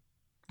deeper,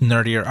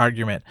 nerdier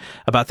argument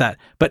about that,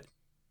 but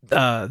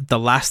the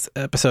last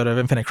episode of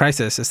Infinite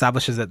Crisis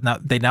establishes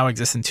that they now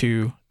exist in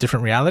 2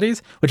 different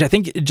realities, which I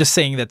think is just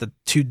saying that the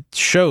 2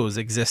 shows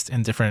exist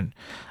in different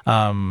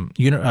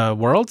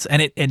worlds,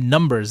 and it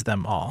numbers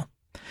them all.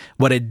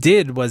 What it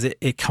did was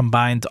it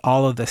combined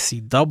all of the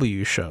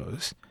CW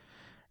shows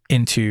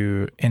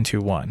into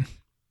one.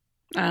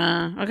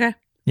 Okay.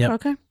 Yep.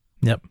 Okay.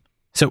 Yep.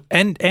 So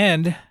and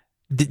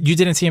you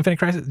didn't see Infinite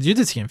Crisis? You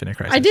did see Infinite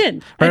Crisis. I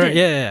did. Right.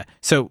 Yeah.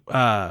 So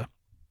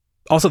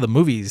also the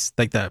movies,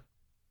 like the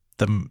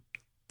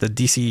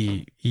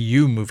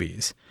DCEU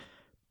movies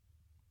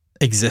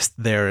exist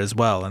there as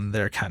well, and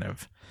they're kind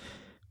of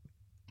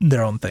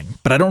their own thing.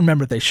 But I don't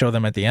remember if they show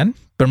them at the end.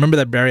 But remember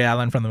that Barry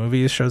Allen from the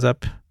movies shows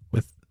up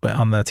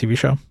on the TV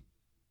show? Do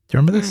you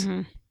remember this?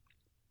 Mm-hmm.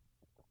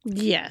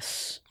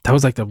 Yes. That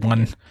was like the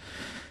one.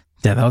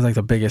 Yeah, that was like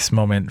the biggest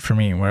moment for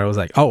me where I was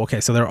like, oh, okay,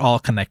 so they're all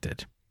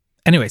connected.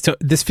 Anyway, so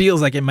this feels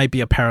like it might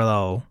be a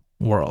parallel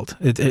world.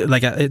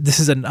 This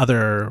is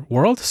another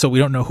world, so we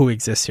don't know who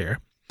exists here.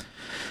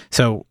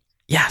 So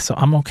yeah, so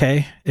I'm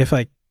okay. If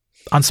like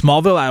on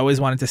Smallville, I always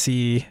wanted to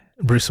see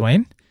Bruce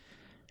Wayne,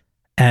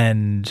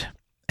 and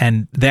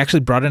they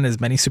actually brought in as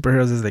many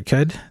superheroes as they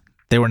could.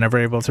 They were never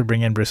able to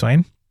bring in Bruce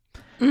Wayne.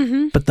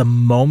 Mm-hmm. But the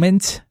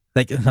moment,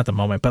 like not the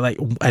moment, but like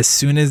as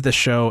soon as the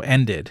show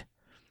ended,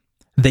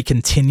 they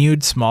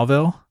continued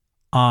Smallville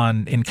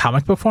in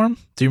comic book form.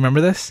 Do you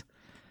remember this?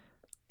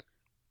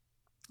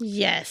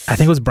 Yes. I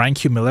think it was Brian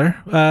Q.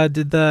 Miller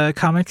did the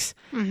comics,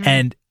 Mm-hmm.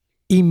 and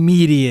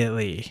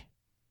immediately,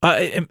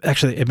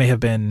 it may have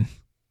been,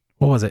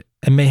 what was it?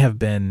 It may have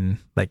been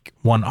like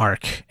one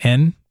arc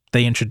in,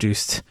 they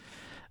introduced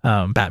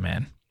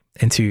Batman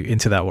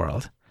into that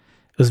world.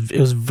 It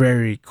was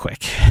very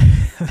quick.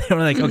 They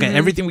were like, okay, Mm-hmm.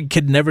 everything we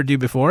could never do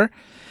before.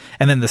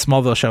 And then the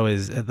Smallville show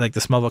is like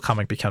the Smallville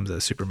comic becomes a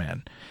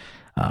Superman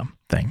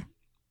thing.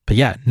 But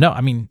yeah, no,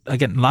 I mean,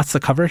 again, lots to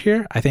cover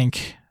here. I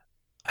think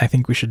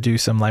we should do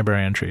some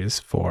library entries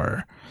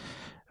for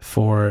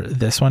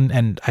this one.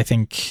 And I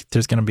think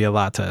there's going to be a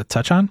lot to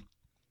touch on.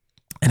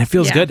 And it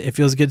feels good. It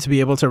feels good to be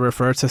able to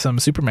refer to some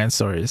Superman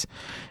stories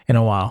in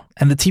a while.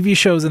 And the TV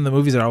shows and the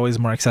movies are always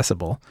more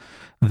accessible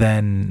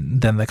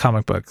than the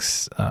comic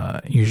books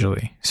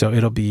usually. So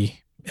it'll be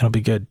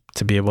good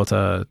to be able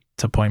to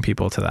point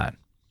people to that.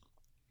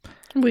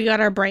 We got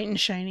our bright and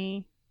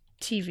shiny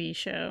TV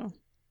show,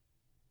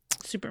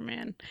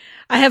 Superman.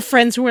 I have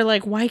friends who are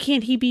like, why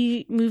can't he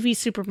be movie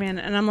Superman?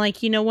 And I'm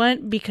like, you know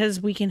what? Because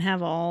we can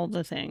have all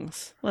the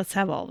things. Let's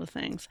have all the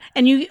things.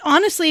 And you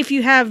honestly, if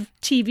you have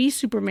TV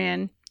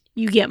Superman,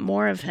 you get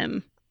more of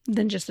him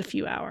than just a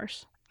few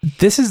hours.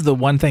 This is the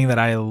one thing that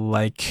I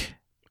like.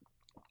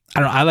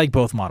 I don't know. I like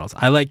both models.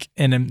 I like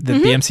in the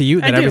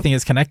MCU that everything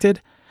is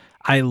connected.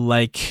 I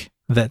like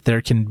that there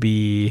can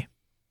be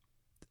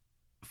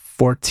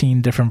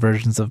 14 different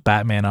versions of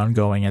Batman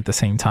ongoing at the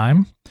same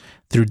time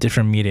through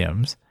different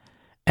mediums,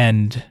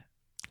 and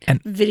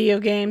video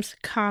games,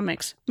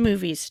 comics,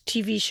 movies,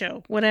 TV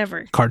show,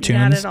 whatever, cartoons.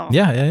 You got it all.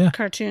 Yeah.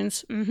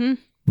 Cartoons. Mm-hmm.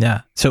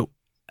 Yeah. So,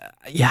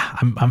 yeah,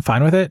 I'm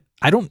fine with it.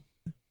 Do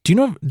you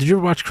know? Did you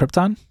ever watch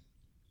Krypton?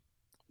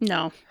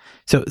 No.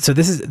 So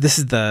this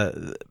is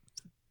the.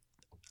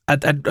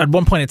 At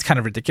one point, it's kind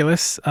of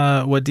ridiculous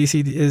what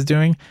DC is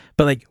doing,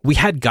 but like we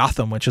had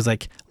Gotham, which is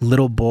like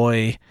little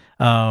boy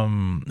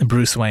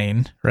Bruce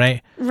Wayne,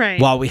 right?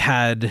 Right. While we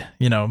had,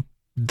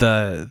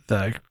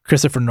 the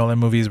Christopher Nolan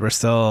movies were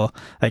still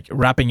like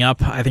wrapping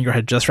up. I think it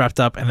had just wrapped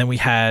up, and then we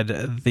had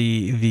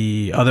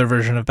the other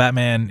version of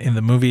Batman in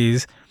the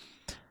movies,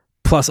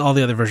 plus all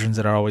the other versions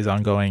that are always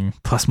ongoing,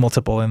 plus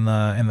multiple in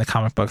the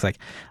comic books. Like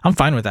I'm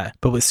fine with that.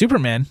 But with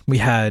Superman,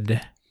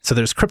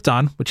 there's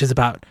Krypton, which is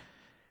about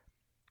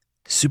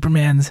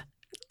Superman's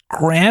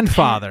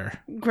grandfather.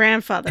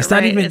 It's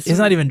not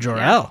even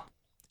Jor-El. Yeah.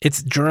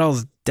 It's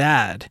Jor-El's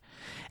dad.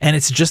 And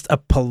it's just a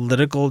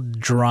political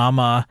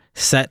drama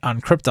set on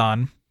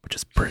Krypton, which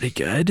is pretty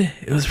good.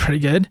 It was pretty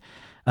good.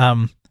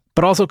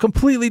 But also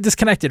completely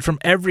disconnected from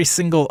every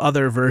single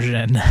other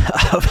version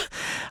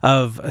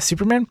of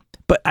Superman.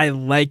 But I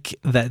like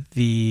that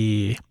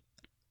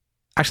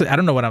actually, I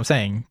don't know what I'm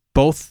saying.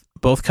 Both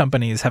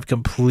companies have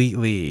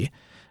completely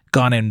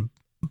gone in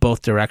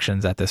both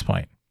directions at this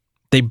point.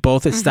 They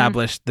both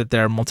established that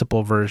there are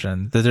multiple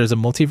versions, that there's a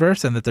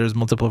multiverse, and that there's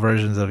multiple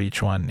versions of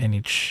each one in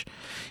each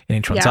one.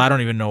 Yeah. So I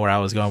don't even know where I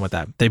was going with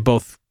that. They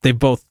both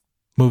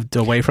moved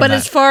away from But that.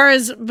 as far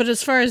as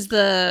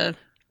the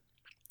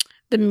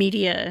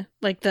media,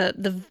 like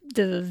the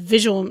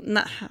visual,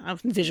 not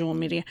visual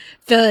media,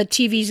 the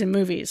TVs and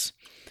movies,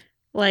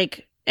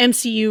 like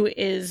MCU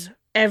is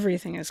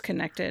everything is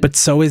connected. But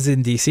so is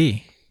in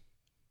DC.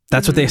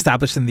 That's what they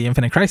established in the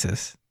Infinite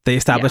Crisis. They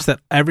established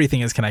that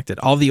everything is connected.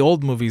 All the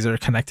old movies are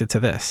connected to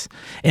this.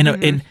 In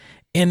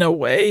a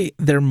way,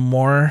 they're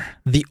more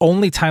the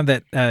only time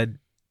that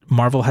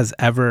Marvel has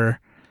ever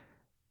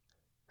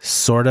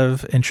sort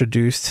of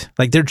introduced,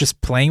 like they're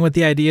just playing with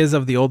the ideas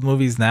of the old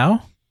movies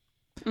now.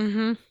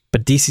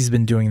 But DC's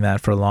been doing that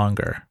for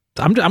longer.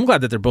 I'm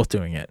glad that they're both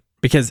doing it,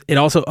 because it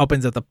also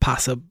opens up the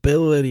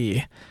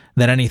possibility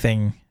that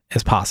anything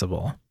is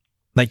possible.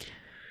 Like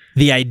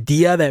the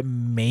idea that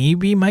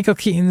maybe Michael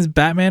Keaton's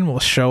Batman will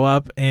show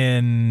up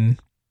in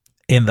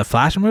the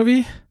Flash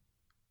movie,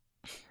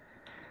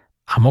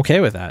 I'm okay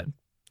with that.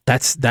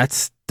 That's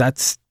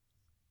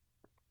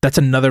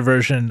another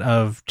version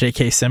of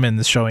J.K.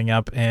 Simmons showing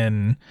up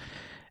in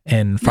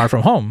Far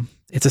From Home.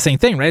 It's the same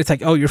thing, right? It's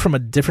like, oh, you're from a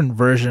different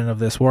version of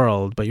this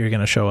world, but you're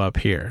going to show up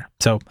here.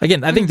 So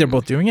again, I think they're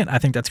both doing it. I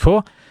think that's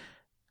cool.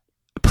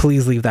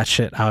 Please leave that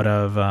shit out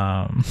of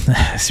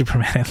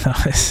Superman and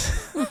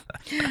Lois.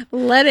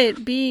 Let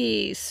it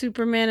be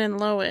Superman and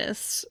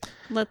Lois.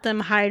 Let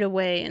them hide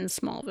away in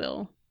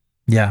Smallville.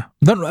 Yeah.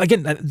 No,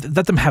 again,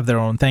 let them have their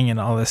own thing and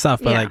all this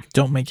stuff, but like,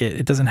 don't make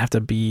it doesn't have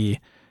to be.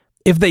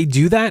 If they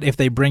do that, if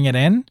they bring it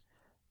in,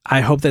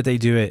 I hope that they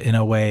do it in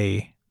a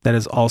way that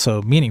is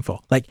also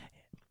meaningful. Like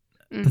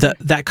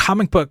that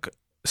comic book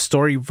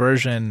story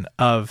version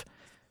of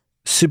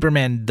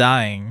Superman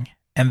dying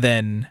and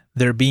then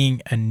there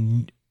being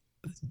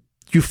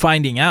you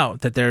finding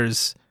out that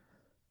there's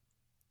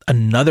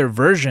another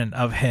version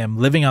of him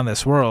living on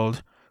this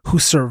world who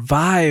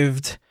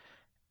survived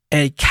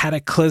a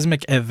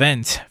cataclysmic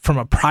event from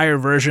a prior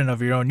version of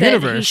your own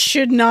universe. He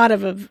should not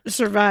have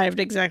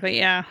survived. Exactly.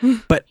 Yeah.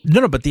 But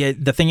but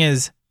the thing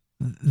is,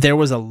 there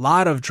was a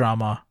lot of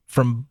drama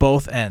from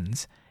both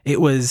ends.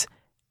 It was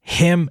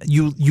him.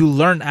 You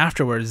learn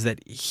afterwards that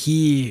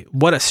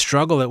what a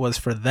struggle it was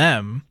for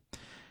them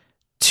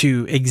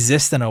to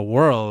exist in a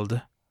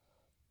world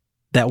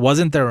that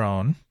wasn't their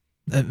own.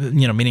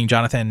 Meaning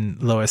Jonathan,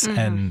 Lois,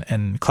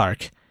 and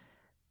Clark.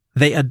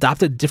 They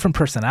adopted different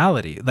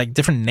personality, like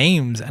different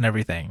names and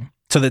everything,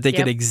 so that they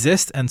could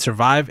exist and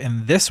survive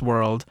in this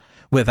world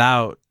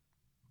without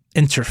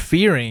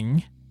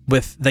interfering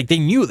with, like, they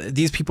knew that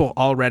these people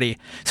already.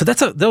 So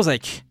that's a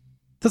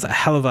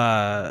hell of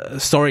a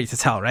story to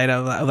tell, right?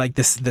 Like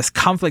this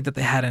conflict that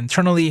they had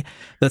internally,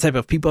 the type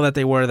of people that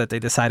they were, that they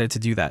decided to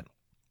do that.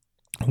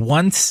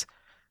 Once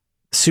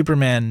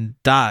Superman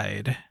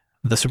died,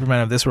 the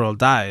Superman of this world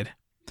died.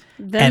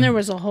 Then there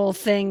was a whole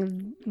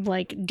thing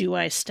like, do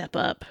I step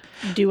up?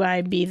 Do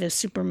I be the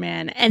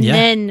Superman? And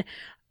then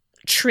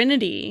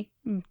Trinity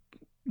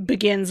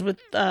begins with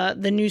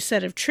the new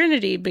set of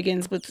Trinity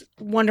begins with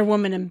Wonder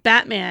Woman and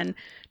Batman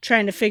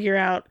trying to figure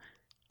out,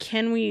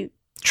 can we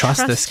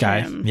trust this guy?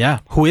 him?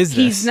 Yeah. Who is this?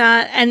 He's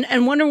not.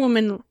 And Wonder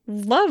Woman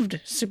loved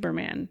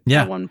Superman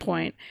at one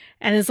point,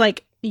 and it's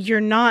like,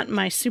 you're not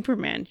my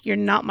Superman. You're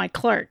not my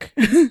Clark.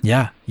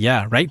 Yeah.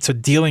 Right. So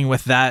dealing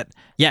with that.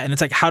 Yeah. And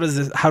it's like, how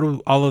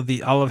do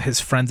all of his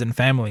friends and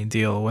family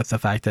deal with the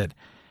fact that,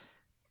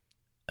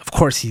 of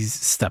course, he's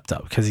stepped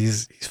up because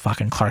he's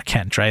fucking Clark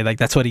Kent, right? Like,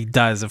 that's what he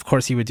does. Of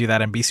course he would do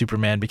that and be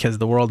Superman because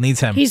the world needs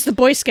him. He's the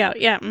Boy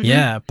Scout. Yeah. Mm-hmm.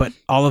 Yeah. But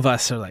all of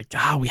us are like,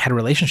 we had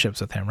relationships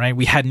with him, right?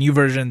 We had new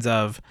versions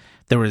of,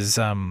 there was,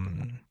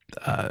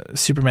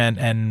 Superman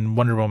and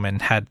Wonder Woman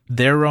had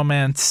their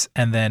romance,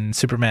 and then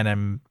Superman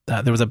and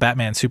there was a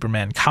Batman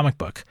Superman comic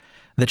book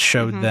that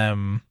showed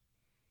them,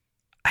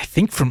 I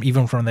think from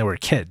when they were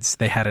kids,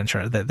 they had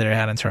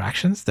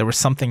interactions. There was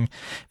something,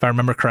 if I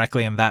remember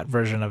correctly, in that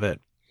version of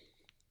it.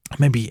 I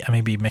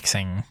may be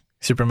mixing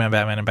Superman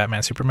Batman and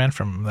Batman Superman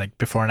from like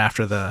before and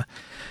after the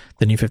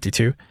New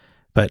 52.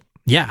 But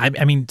yeah,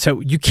 I mean, so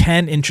you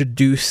can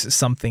introduce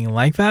something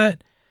like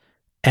that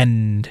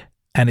and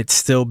it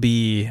still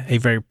be a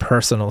very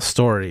personal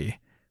story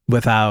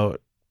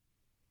without,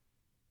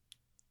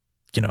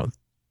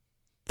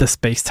 the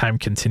space-time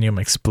continuum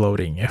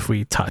exploding if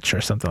we touch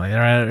or something like that,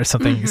 right? Or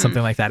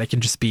something like that. It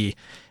can just be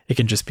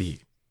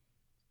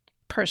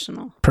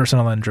personal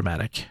and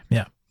dramatic.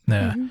 Yeah.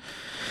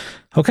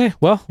 Okay,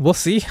 well, we'll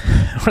see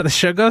where the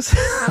show goes.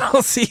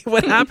 We'll see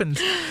what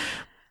happens.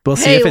 We'll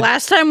see. Hey,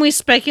 last time we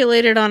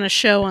speculated on a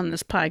show on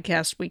this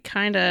podcast, we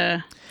kind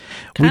of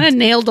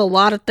nailed a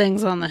lot of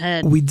things on the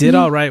head. We did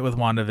all right with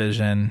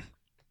WandaVision.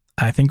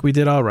 I think we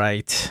did all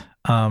right.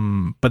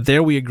 But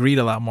there we agreed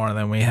a lot more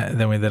than we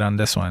did on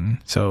this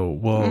one. So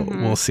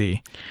we'll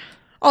see.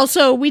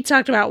 Also, we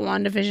talked about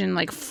WandaVision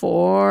like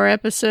 4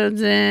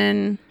 episodes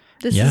in.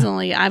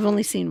 I've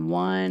only seen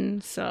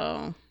 1,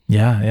 so.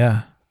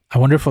 Yeah. I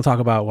wonder if we'll talk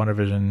about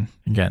WandaVision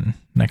again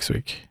next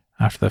week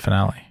after the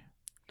finale.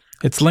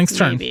 It's Link's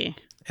turn. Maybe.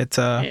 It's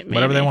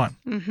whatever they want.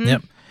 Mm-hmm.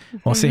 Yep.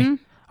 We'll see.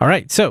 All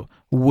right. So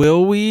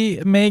will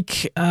we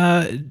make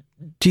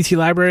GT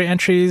Library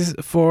entries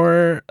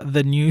for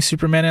the new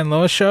Superman and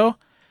Lois show?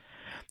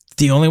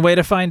 The only way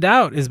to find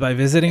out is by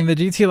visiting the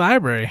GT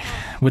Library,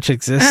 which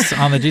exists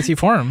on the GT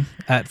forum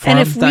at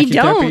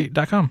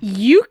forum.geektherapy.com.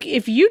 You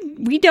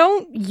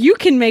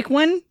can make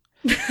one.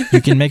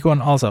 You can make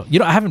one also.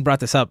 I haven't brought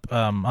this up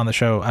on the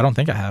show. I don't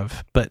think I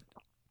have, but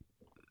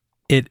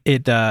it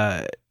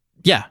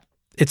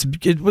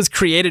was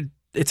created.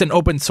 It's an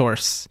open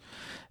source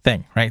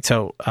thing, right?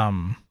 So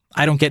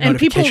I don't get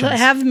notifications. And people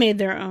have made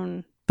their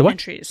own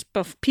entries.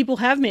 But people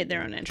have made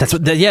their own entries.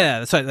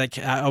 That's why. Like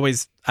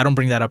I don't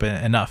bring that up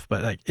enough.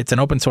 But like, it's an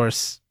open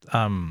source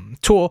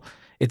tool.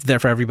 It's there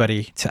for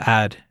everybody to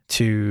add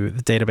to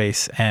the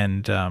database,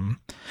 and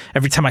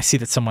every time I see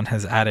that someone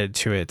has added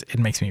to it, it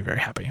makes me very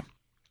happy.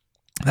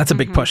 That's a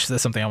big push.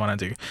 That's something I want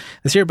to do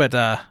this year. But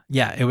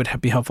it would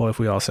be helpful if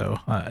we also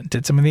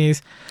did some of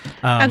these.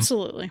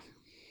 Absolutely.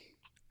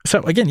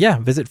 So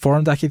again, visit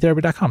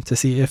forum.geektherapy.com to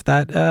see if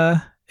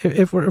that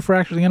if we're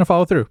actually going to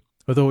follow through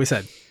with what we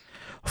said.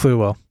 Hopefully we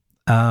will.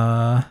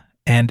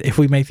 And if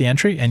we make the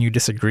entry and you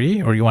disagree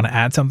or you want to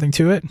add something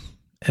to it,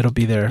 it'll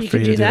be there for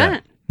you to do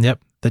that. Yep.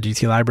 The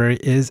GT Library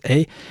is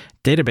a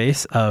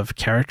database of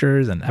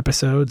characters and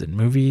episodes and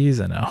movies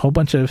and a whole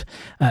bunch of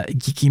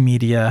geeky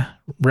media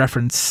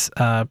reference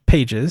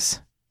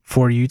pages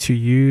for you to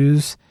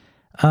use,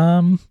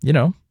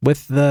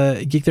 with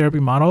the Geek Therapy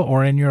model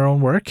or in your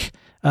own work,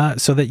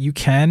 so that you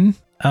can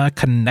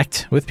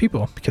connect with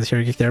people. Because here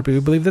at Geek Therapy, we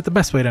believe that the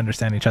best way to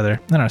understand each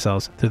other and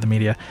ourselves through the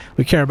media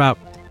we care about,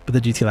 but the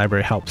GT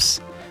Library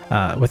helps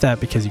with that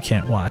because you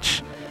can't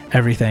watch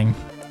everything.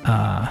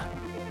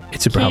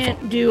 It's super helpful.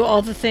 Can't do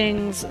all the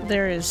things.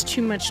 There is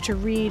too much to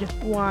read,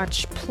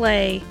 watch,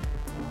 play.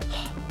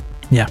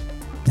 Yeah,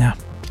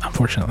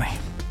 unfortunately.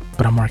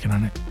 But I'm working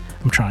on it.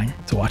 I'm trying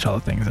to watch all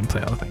the things and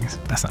play all the things.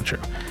 That's not true.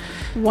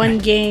 One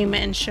game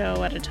and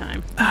show at a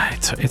time.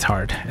 It's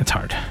hard. It's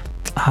hard.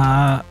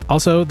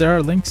 Also, there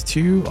are links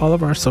to all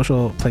of our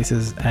social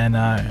places and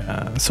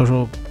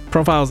social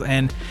profiles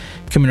and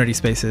community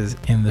spaces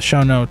in the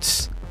show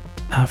notes.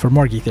 For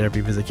more Geek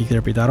Therapy, visit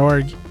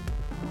geektherapy.org.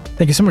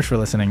 Thank you so much for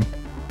listening.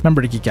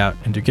 Remember to geek out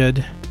and do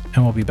good,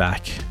 and we'll be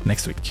back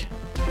next week.